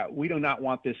court that we do not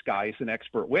want this guy as an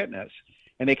expert witness,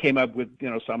 and they came up with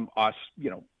some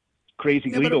crazy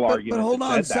legal argument. But hold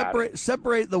on,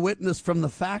 separate the witness from the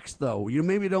facts, though. You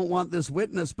maybe don't want this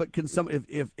witness, but can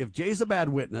if Jay's a bad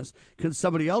witness, can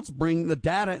somebody else bring the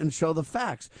data and show the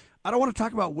facts? I don't want to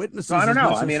talk about witnesses. I don't know.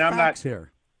 I mean, I'm not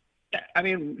here. I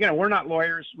mean, we're not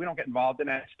lawyers. We don't get involved in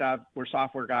that stuff. We're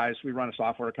software guys. We run a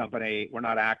software company. We're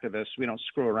not activists. We don't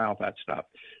screw around with that stuff.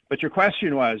 But your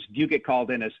question was, do you get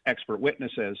called in as expert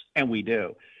witnesses? And we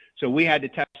do. So we had to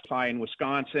testify in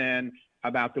Wisconsin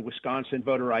about the Wisconsin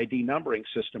voter ID numbering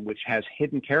system, which has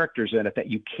hidden characters in it that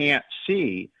you can't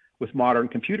see with modern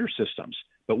computer systems,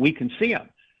 but we can see them.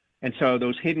 And so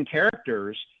those hidden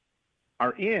characters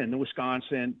are in the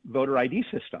Wisconsin voter ID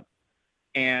system.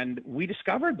 And we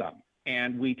discovered them,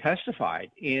 and we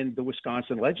testified in the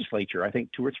Wisconsin legislature, I think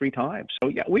 2 or 3 times. So,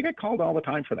 yeah, we get called all the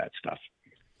time for that stuff.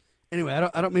 Anyway,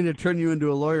 I don't mean to turn you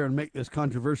into a lawyer and make this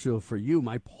controversial for you.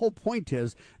 My whole point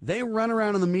is they run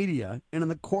around in the media and in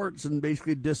the courts and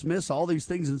basically dismiss all these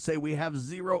things and say we have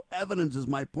zero evidence is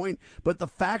my point. But the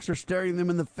facts are staring them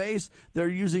in the face. They're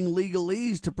using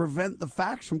legalese to prevent the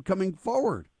facts from coming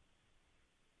forward.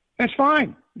 That's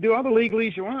fine. Do all the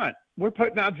legalese you want. We're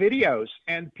putting out videos,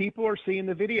 and people are seeing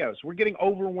the videos. We're getting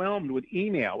overwhelmed with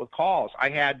email, with calls. I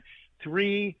had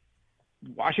 3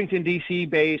 Washington,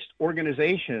 D.C.-based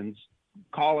organizations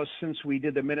call us since we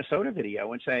did the Minnesota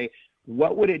video and say,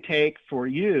 what would it take for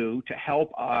you to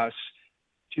help us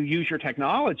to use your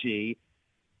technology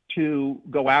to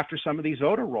go after some of these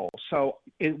voter rolls? So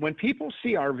when people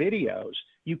see our videos,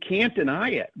 you can't deny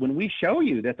it. When we show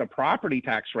you that the property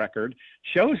tax record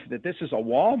shows that this is a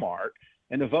Walmart,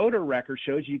 and the voter record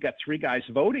shows you got 3 guys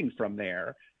voting from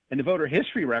there, and the voter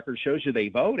history record shows you they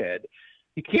voted,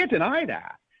 you can't deny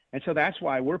that. And so that's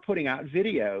why we're putting out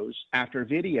videos after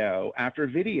video after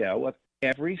video of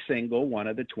every single one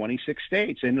of the 26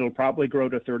 states, and it'll probably grow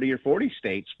to 30 or 40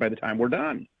 states by the time we're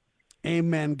done.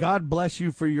 Amen. God bless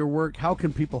you for your work. How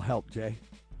can people help, Jay?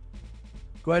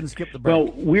 Go ahead and skip the break.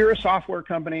 Well, we're a software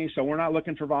company, so we're not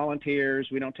looking for volunteers.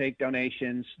 We don't take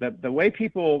donations. The way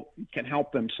people can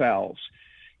help themselves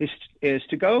is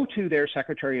to go to their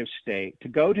Secretary of State, to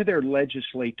go to their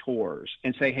legislators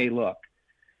and say, hey, look,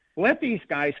 let these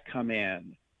guys come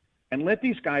in and let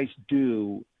these guys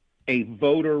do a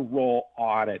voter roll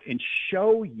audit and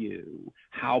show you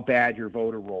how bad your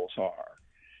voter rolls are.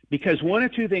 Because one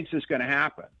of 2 things is going to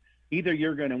happen. Either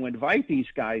you're going to invite these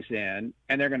guys in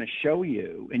and they're going to show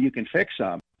you and you can fix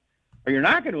them, or you're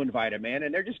not going to invite them in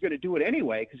and they're just going to do it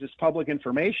anyway because it's public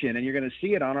information and you're going to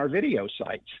see it on our video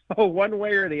sites. So one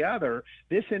way or the other,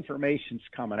 this information's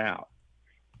coming out.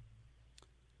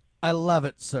 I love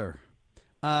it, sir.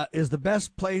 Is the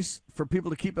best place for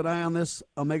people to keep an eye on this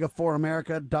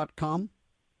omega4america.com?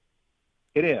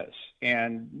 It is.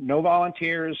 And no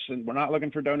volunteers, and we're not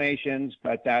looking for donations,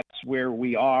 but that's where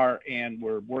we are, and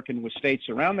we're working with states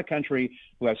around the country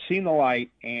who have seen the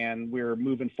light, and we're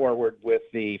moving forward with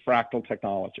the fractal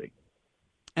technology.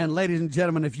 And ladies and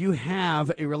gentlemen, if you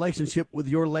have a relationship with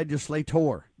your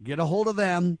legislator, get a hold of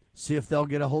them, see if they'll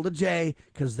get a hold of Jay,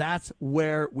 because that's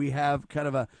where we have kind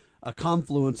of a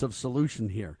confluence of solution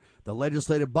here. The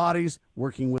legislative bodies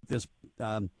working with this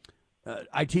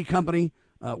IT company,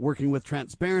 working with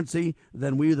transparency,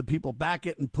 then we the people back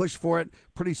it and push for it.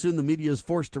 Pretty soon the media is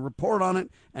forced to report on it,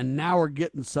 and now we're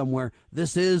getting somewhere.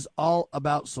 This is all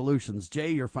about solutions. Jay,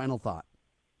 your final thought.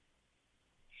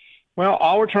 Well,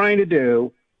 all we're trying to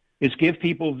do is give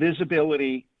people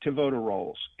visibility to voter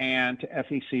rolls and to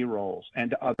FEC rolls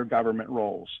and to other government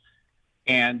rolls.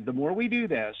 And the more we do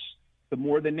this, the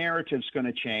more the narrative's going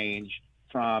to change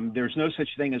from there's no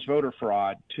such thing as voter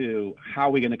fraud to how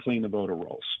are we going to clean the voter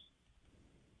rolls.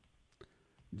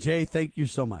 Jay, thank you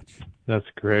so much. That's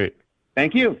great.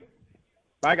 Thank you.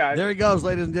 Bye, guys. There he goes,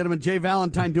 ladies and gentlemen. Jay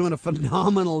Valentine doing a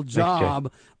phenomenal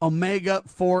job.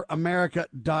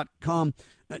 Omega4America.com.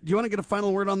 Do you want to get a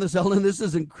final word on this, Eldon? This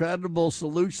is incredible,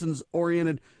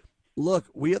 solutions-oriented. Look,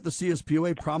 we at the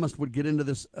CSPOA promised would get into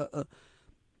this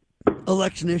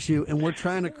election issue, and we're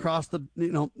trying to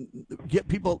get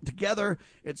people together.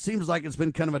 It seems like it's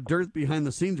been kind of a dearth behind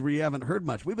the scenes where you haven't heard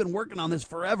much. We've been working on this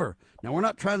forever. Now, we're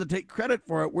not trying to take credit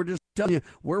for it. We're just telling you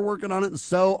we're working on it, and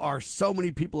so are so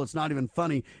many people. It's not even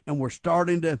funny, and we're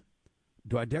starting to,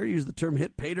 do I dare use the term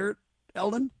hit pay dirt,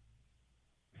 Eldon?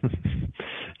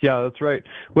 Yeah, that's right.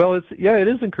 Well, it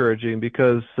is encouraging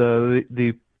because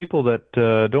the people that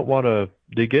don't want to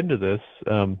dig into this,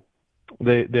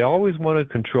 they always want to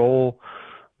control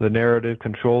the narrative,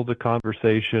 control the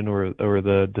conversation or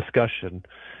the discussion.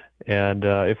 And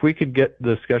if we could get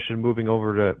the discussion moving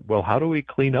over to, well, how do we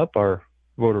clean up our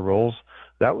voter rolls?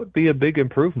 That would be a big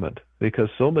improvement because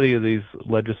so many of these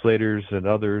legislators and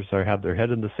others have their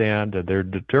head in the sand and they're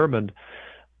determined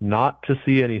not to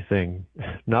see anything,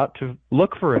 not to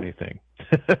look for anything,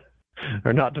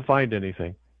 or not to find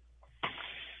anything.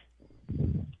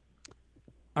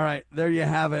 All right, there you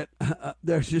have it.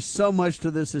 There's just so much to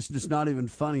this. It's just not even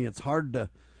funny. It's hard to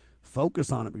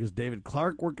focus on it because David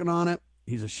Clark working on it.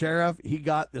 He's a sheriff. He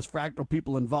got this fractal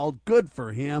people involved. Good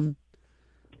for him.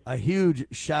 A huge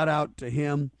shout out to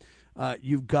him.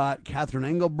 You've got Catherine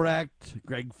Engelbrecht,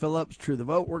 Greg Phillips, True the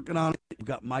Vote working on it. You've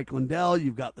got Mike Lindell.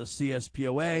 You've got the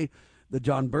CSPOA. The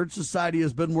John Birch Society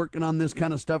has been working on this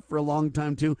kind of stuff for a long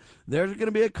time, too. There's going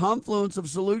to be a confluence of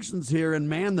solutions here, and,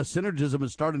 man, the synergism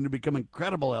is starting to become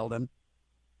incredible, Eldon.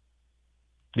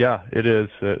 Yeah, it is.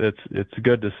 It's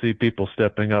good to see people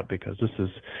stepping up because this is,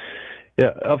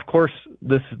 yeah, of course,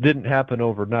 this didn't happen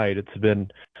overnight. It's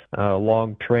been a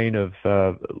long train of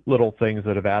little things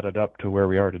that have added up to where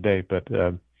we are today, but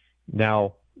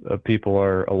now people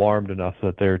are alarmed enough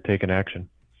that they're taking action.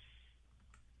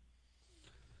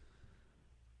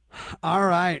 All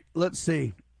right, let's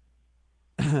see.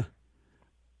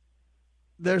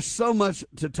 There's so much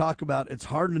to talk about. It's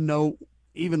hard to know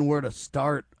even where to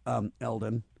start,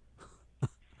 Eldon.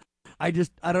 I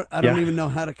don't even know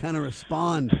how to kind of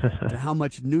respond to how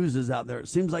much news is out there. It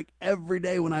seems like every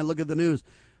day when I look at the news,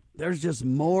 there's just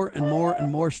more and more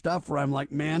and more stuff where I'm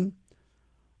like, man,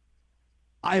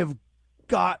 I have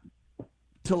got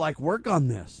to work on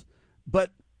this,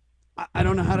 but I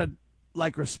don't know how to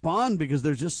respond because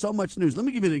there's just so much news. Let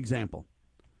me give you an example.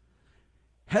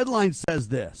 Headline says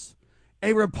this: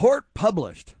 a report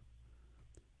published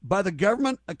by the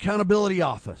Government Accountability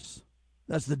Office,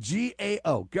 that's the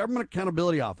GAO, Government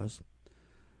Accountability Office,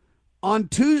 on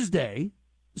Tuesday,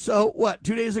 so what,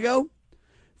 2 days ago,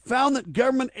 found that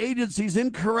government agencies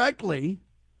incorrectly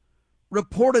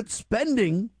reported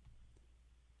spending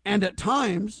and at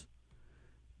times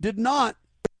did not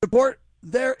report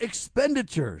their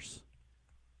expenditures.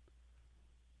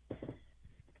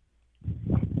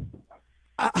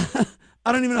 I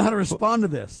don't even know how to respond to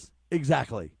this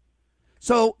exactly.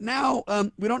 So now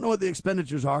we don't know what the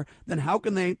expenditures are. Then how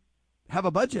can they have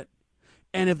a budget?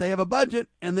 And if they have a budget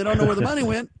and they don't know where the money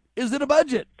went, is it a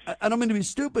budget? I don't mean to be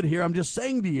stupid here. I'm just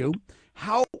saying to you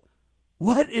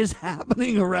what is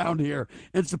happening around here?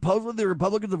 And supposedly the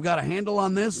Republicans have got a handle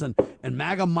on this, and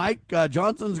MAGA Mike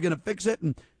Johnson's going to fix it.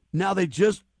 And now they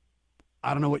just,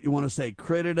 I don't know what you want to say,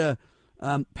 created a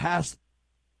pass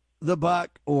the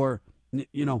buck or,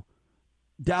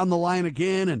 down the line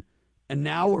again. And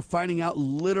now we're finding out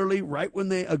literally right when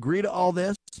they agree to all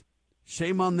this.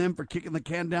 Shame on them for kicking the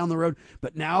can down the road.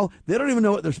 But now they don't even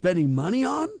know what they're spending money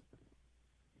on.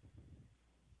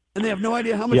 And they have no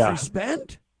idea how much they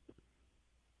spent.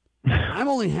 I'm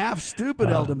only half stupid,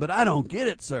 Eldon, but I don't get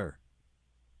it, sir.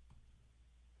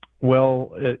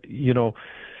 Well,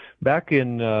 back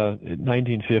in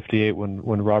 1958, when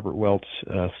Robert Welch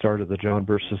started the John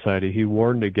Birch Society, he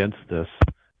warned against this.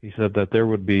 He said that there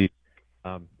would be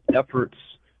efforts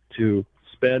to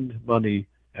spend money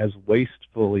as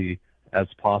wastefully as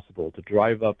possible, to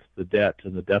drive up the debt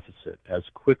and the deficit as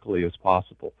quickly as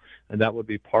possible. And that would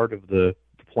be part of the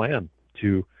plan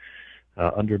to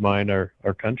undermine our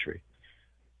country.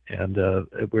 And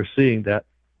we're seeing that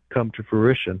come to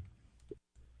fruition.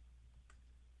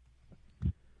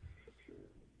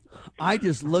 I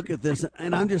just look at this,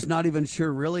 and I'm just not even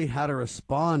sure really how to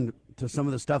respond to some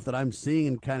of the stuff that I'm seeing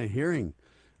and kind of hearing.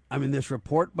 I mean, this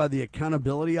report by the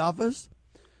Accountability Office.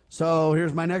 So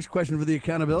here's my next question for the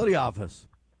Accountability Office.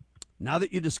 Now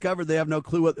that you discovered they have no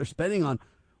clue what they're spending on,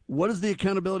 what does the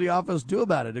Accountability Office do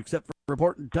about it except for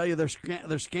report and tell you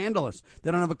they're scandalous?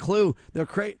 They don't have a clue.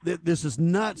 This is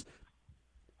nuts.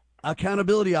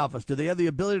 Accountability Office. Do they have the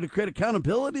ability to create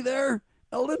accountability there,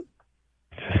 Eldon?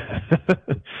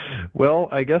 Well,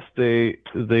 I guess they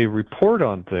report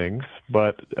on things,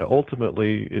 but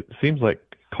ultimately it seems like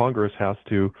Congress has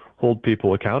to hold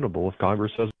people accountable. If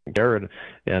Congress doesn't care,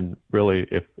 and really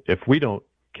if we don't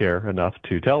care enough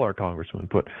to tell our congressmen,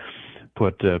 put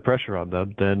pressure on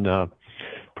them, then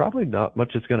probably not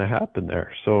much is going to happen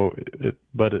there. So,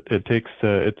 it takes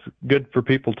it's good for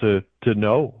people to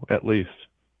know at least.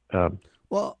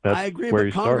 Well, I agree,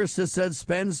 but Congress has said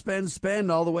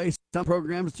spend all the way. Some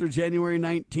programs through January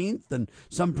 19th and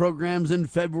some programs in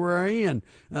February, and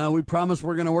we promise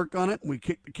we're going to work on it. And we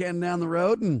kick the can down the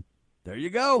road, and there you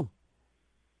go.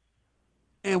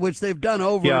 And which they've done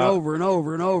over and over and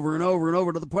over and over and over and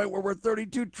over to the point where we're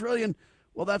 $32 trillion.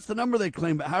 Well, that's the number they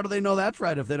claim, but how do they know that's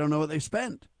right if they don't know what they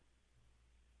spent?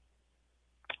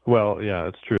 Well, yeah,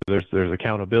 it's true. There's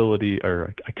accountability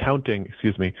or accounting,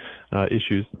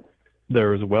 issues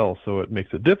there as well. So it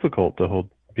makes it difficult to hold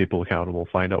people accountable,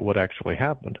 find out what actually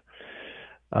happened.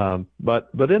 But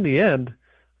in the end,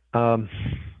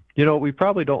 we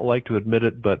probably don't like to admit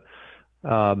it, but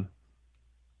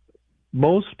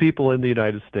most people in the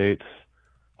United States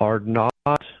are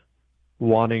not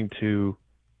wanting to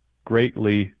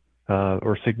greatly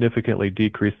or significantly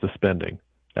decrease the spending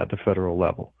at the federal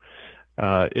level.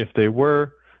 If they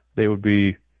were, they would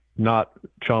be not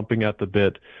chomping at the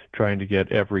bit, trying to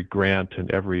get every grant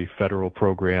and every federal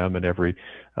program and every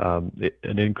an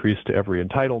increase to every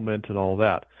entitlement and all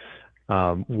that.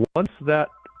 Once that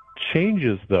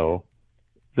changes, though,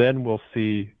 then we'll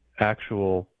see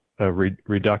actual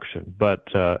reduction. But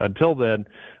until then,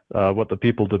 what the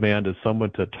people demand is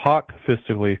someone to talk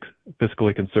fiscally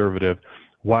conservative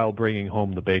while bringing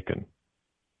home the bacon.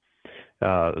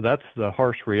 That's the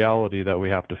harsh reality that we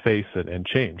have to face and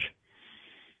change.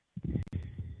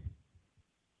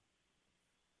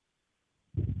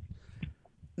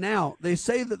 Now, they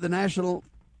say that the national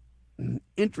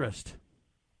interest,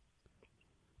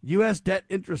 U.S. debt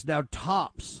interest now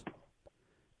tops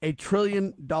 $1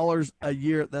 trillion a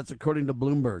year. That's according to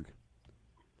Bloomberg.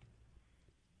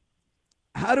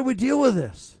 How do we deal with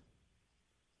this?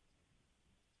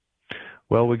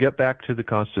 Well, we get back to the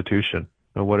Constitution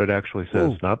and what it actually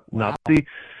says. Not the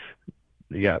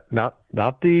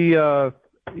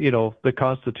the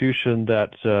Constitution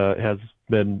that has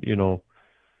been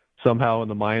somehow in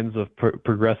the minds of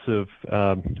progressive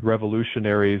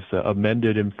revolutionaries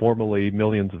amended informally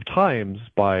millions of times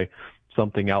by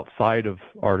something outside of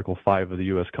Article 5 of the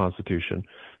U.S. Constitution,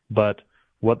 but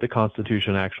what the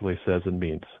Constitution actually says and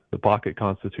means, the pocket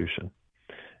Constitution.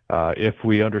 If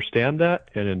we understand that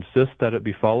and insist that it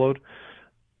be followed,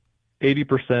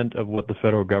 80% of what the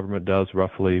federal government does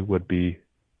roughly would be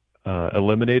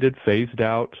eliminated, phased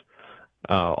out,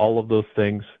 all of those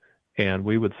things, and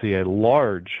we would see a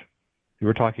large,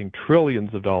 we're talking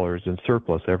trillions of dollars in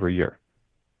surplus every year.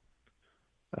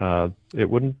 It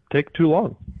wouldn't take too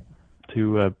long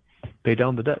to pay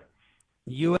down the debt.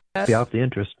 U.S. pay off the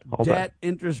interest. Debt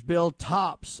interest bill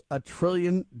tops $1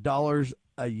 trillion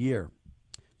a year.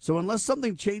 So unless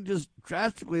something changes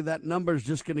drastically, that number is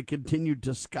just going to continue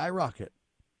to skyrocket.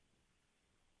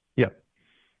 Yeah.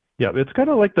 It's kind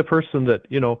of like the person that,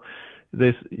 you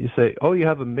say, oh, you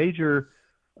have a major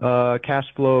cash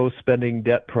flow spending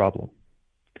debt problem.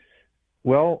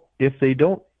 Well, if they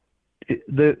don't,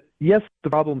 yes, the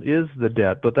problem is the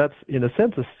debt, but that's in a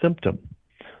sense a symptom.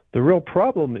 The real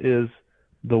problem is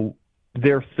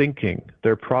their thinking,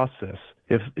 their process.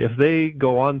 If they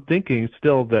go on thinking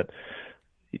still that,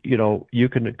 you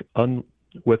can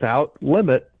without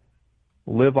limit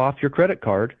live off your credit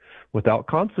card without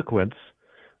consequence,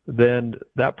 then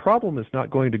that problem is not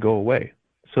going to go away.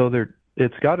 So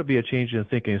it's got to be a change in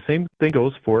thinking. The same thing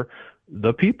goes for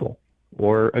the people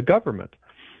or a government.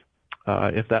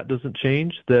 If that doesn't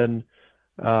change, then,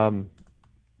 if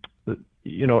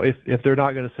they're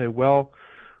not going to say, well,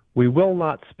 we will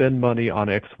not spend money on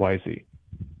X, Y, Z,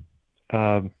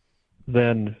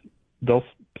 then they'll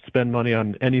spend money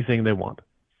on anything they want.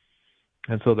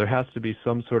 And so there has to be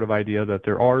some sort of idea that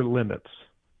there are limits,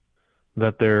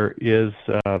 that there is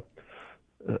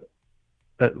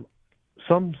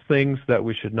some things that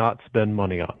we should not spend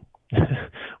money on,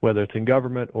 whether it's in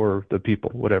government or the people,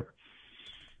 whatever.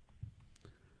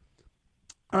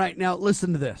 All right, now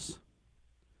listen to this.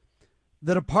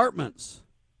 The departments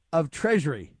of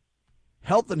Treasury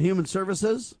Health and Human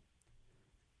Services,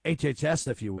 HHS,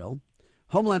 if you will,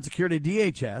 Homeland Security,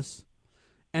 DHS,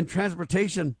 and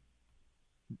Transportation,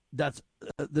 that's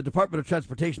the Department of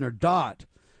Transportation, or DOT,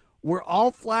 were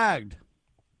all flagged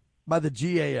by the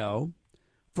GAO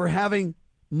for having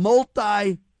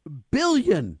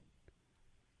multi-billion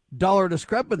dollar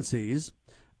discrepancies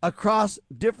across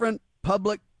different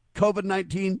public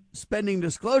COVID-19 spending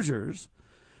disclosures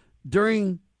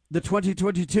during the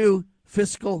 2022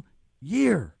 fiscal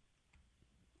year.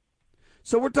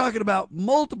 So we're talking about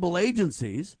multiple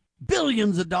agencies,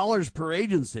 billions of dollars per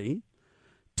agency,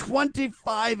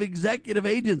 25 executive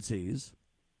agencies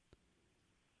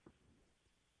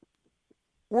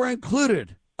were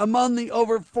included among the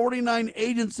over 49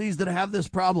 agencies that have this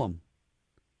problem.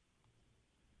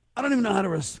 I don't even know how to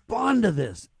respond to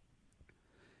this.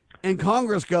 And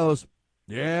Congress goes,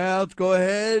 yeah, let's go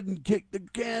ahead and kick the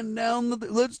can down.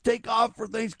 Let's take off for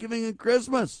Thanksgiving and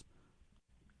Christmas.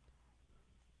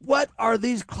 What are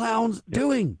these clowns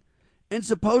doing? And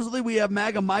supposedly we have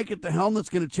MAGA Mike at the helm that's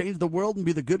going to change the world and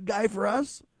be the good guy for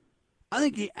us? I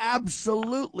think he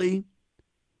absolutely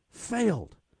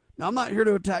failed. Now, I'm not here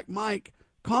to attack Mike.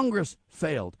 Congress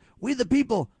failed. We the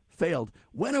people failed.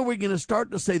 When are we going to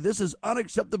start to say this is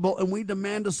unacceptable and we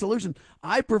demand a solution?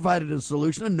 I provided a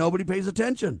solution and nobody pays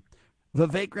attention.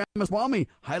 Vivek Ramaswamy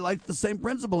highlights the same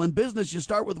principle. In business, you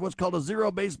start with what's called a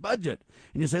zero-based budget.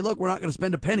 And you say, look, we're not going to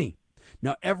spend a penny.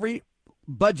 Now, every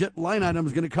budget line item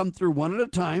is going to come through one at a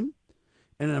time.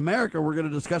 And in America, we're going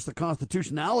to discuss the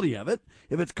constitutionality of it.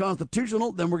 If it's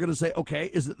constitutional, then we're going to say, okay,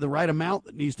 is it the right amount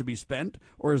that needs to be spent,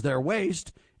 or is there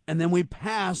waste? And then we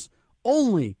pass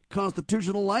only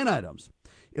constitutional line items.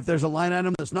 If there's a line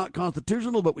item that's not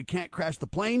constitutional, but we can't crash the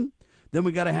plane, then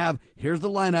we got to have, here's the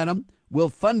line item. We'll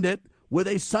fund it with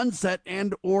a sunset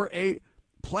and or a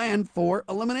plan for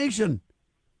elimination.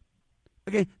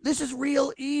 Okay, this is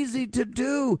real easy to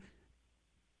do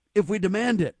if we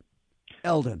demand it,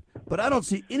 Eldon. But I don't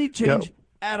see any change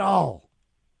at all.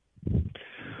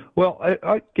 Well,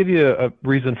 I'll give you a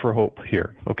reason for hope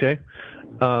here, okay?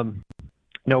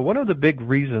 Now, one of the big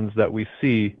reasons that we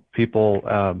see people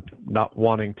not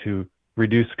wanting to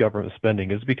reduce government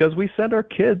spending is because we send our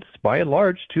kids, by and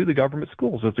large, to the government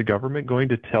schools. Is the government going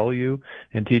to tell you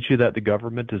and teach you that the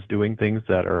government is doing things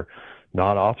that are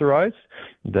not authorized,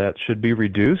 that should be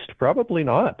reduced? Probably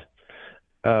not.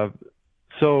 But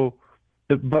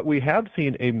we have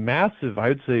seen a massive, I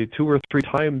would say 2 or 3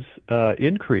 times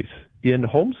increase in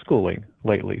homeschooling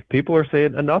lately. People are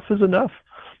saying enough is enough.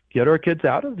 Get our kids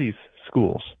out of these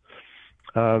schools.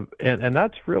 And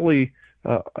that's really,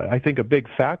 I think, a big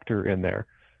factor in there.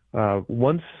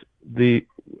 Once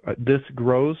this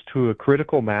grows to a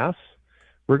critical mass,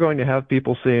 we're going to have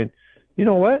people saying, you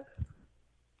know what?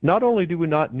 Not only do we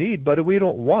not need, but we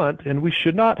don't want, and we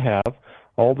should not have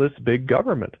all this big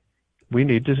government. We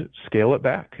need to scale it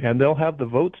back, and they'll have the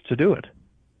votes to do it.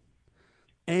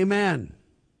 Amen.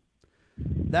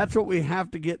 That's what we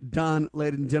have to get done,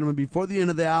 ladies and gentlemen. Before the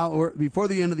end of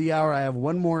the hour, I have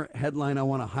one more headline I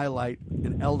want to highlight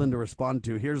and Eldon to respond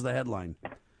to. Here's the headline.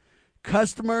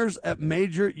 Customers at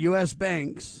major U.S.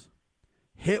 banks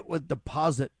hit with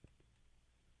deposit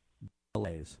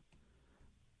delays.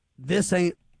 This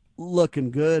ain't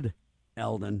looking good,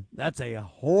 Eldon. That's a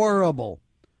horrible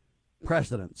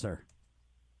precedent, sir.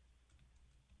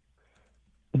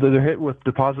 They're hit with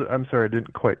deposit. I'm sorry, I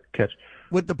didn't quite catch.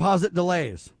 With deposit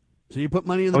delays. So you put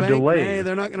money in the bank, delays. Hey,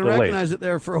 they're not going to recognize it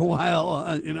there for a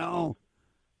while, you know.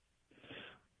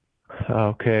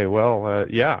 Okay, well,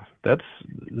 yeah, that's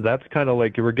kind of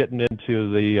like we're getting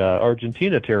into the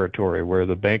Argentina territory where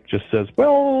the bank just says,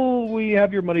 well, we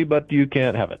have your money, but you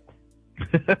can't have it.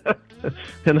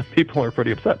 And the people are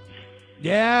pretty upset.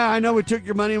 Yeah, I know we took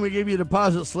your money and we gave you a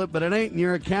deposit slip, but it ain't in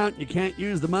your account. You can't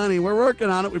use the money. We're working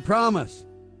on it, we promise.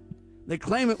 They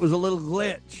claim it was a little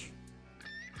glitch.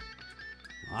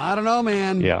 I don't know,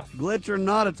 man. Yeah. Glitch or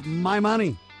not, it's my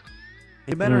money.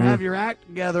 You better have your act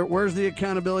together. Where's the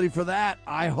accountability for that?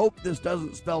 I hope this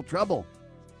doesn't spell trouble.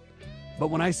 But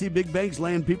when I see big banks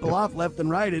laying people off left and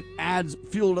right, it adds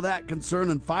fuel to that concern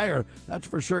and fire. That's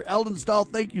for sure. Eldon Stahl,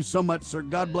 thank you so much, sir.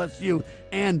 God bless you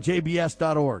and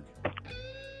JBS.org.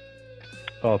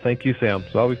 Oh, thank you, Sam.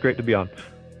 It's always great to be on.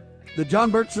 The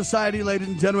John Birch Society, ladies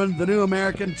and gentlemen, The New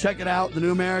American. Check it out. The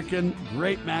New American,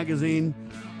 great magazine.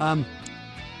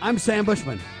 I'm Sam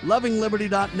Bushman,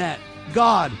 lovingliberty.net.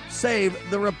 God save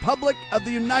the Republic of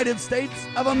the United States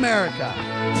of America.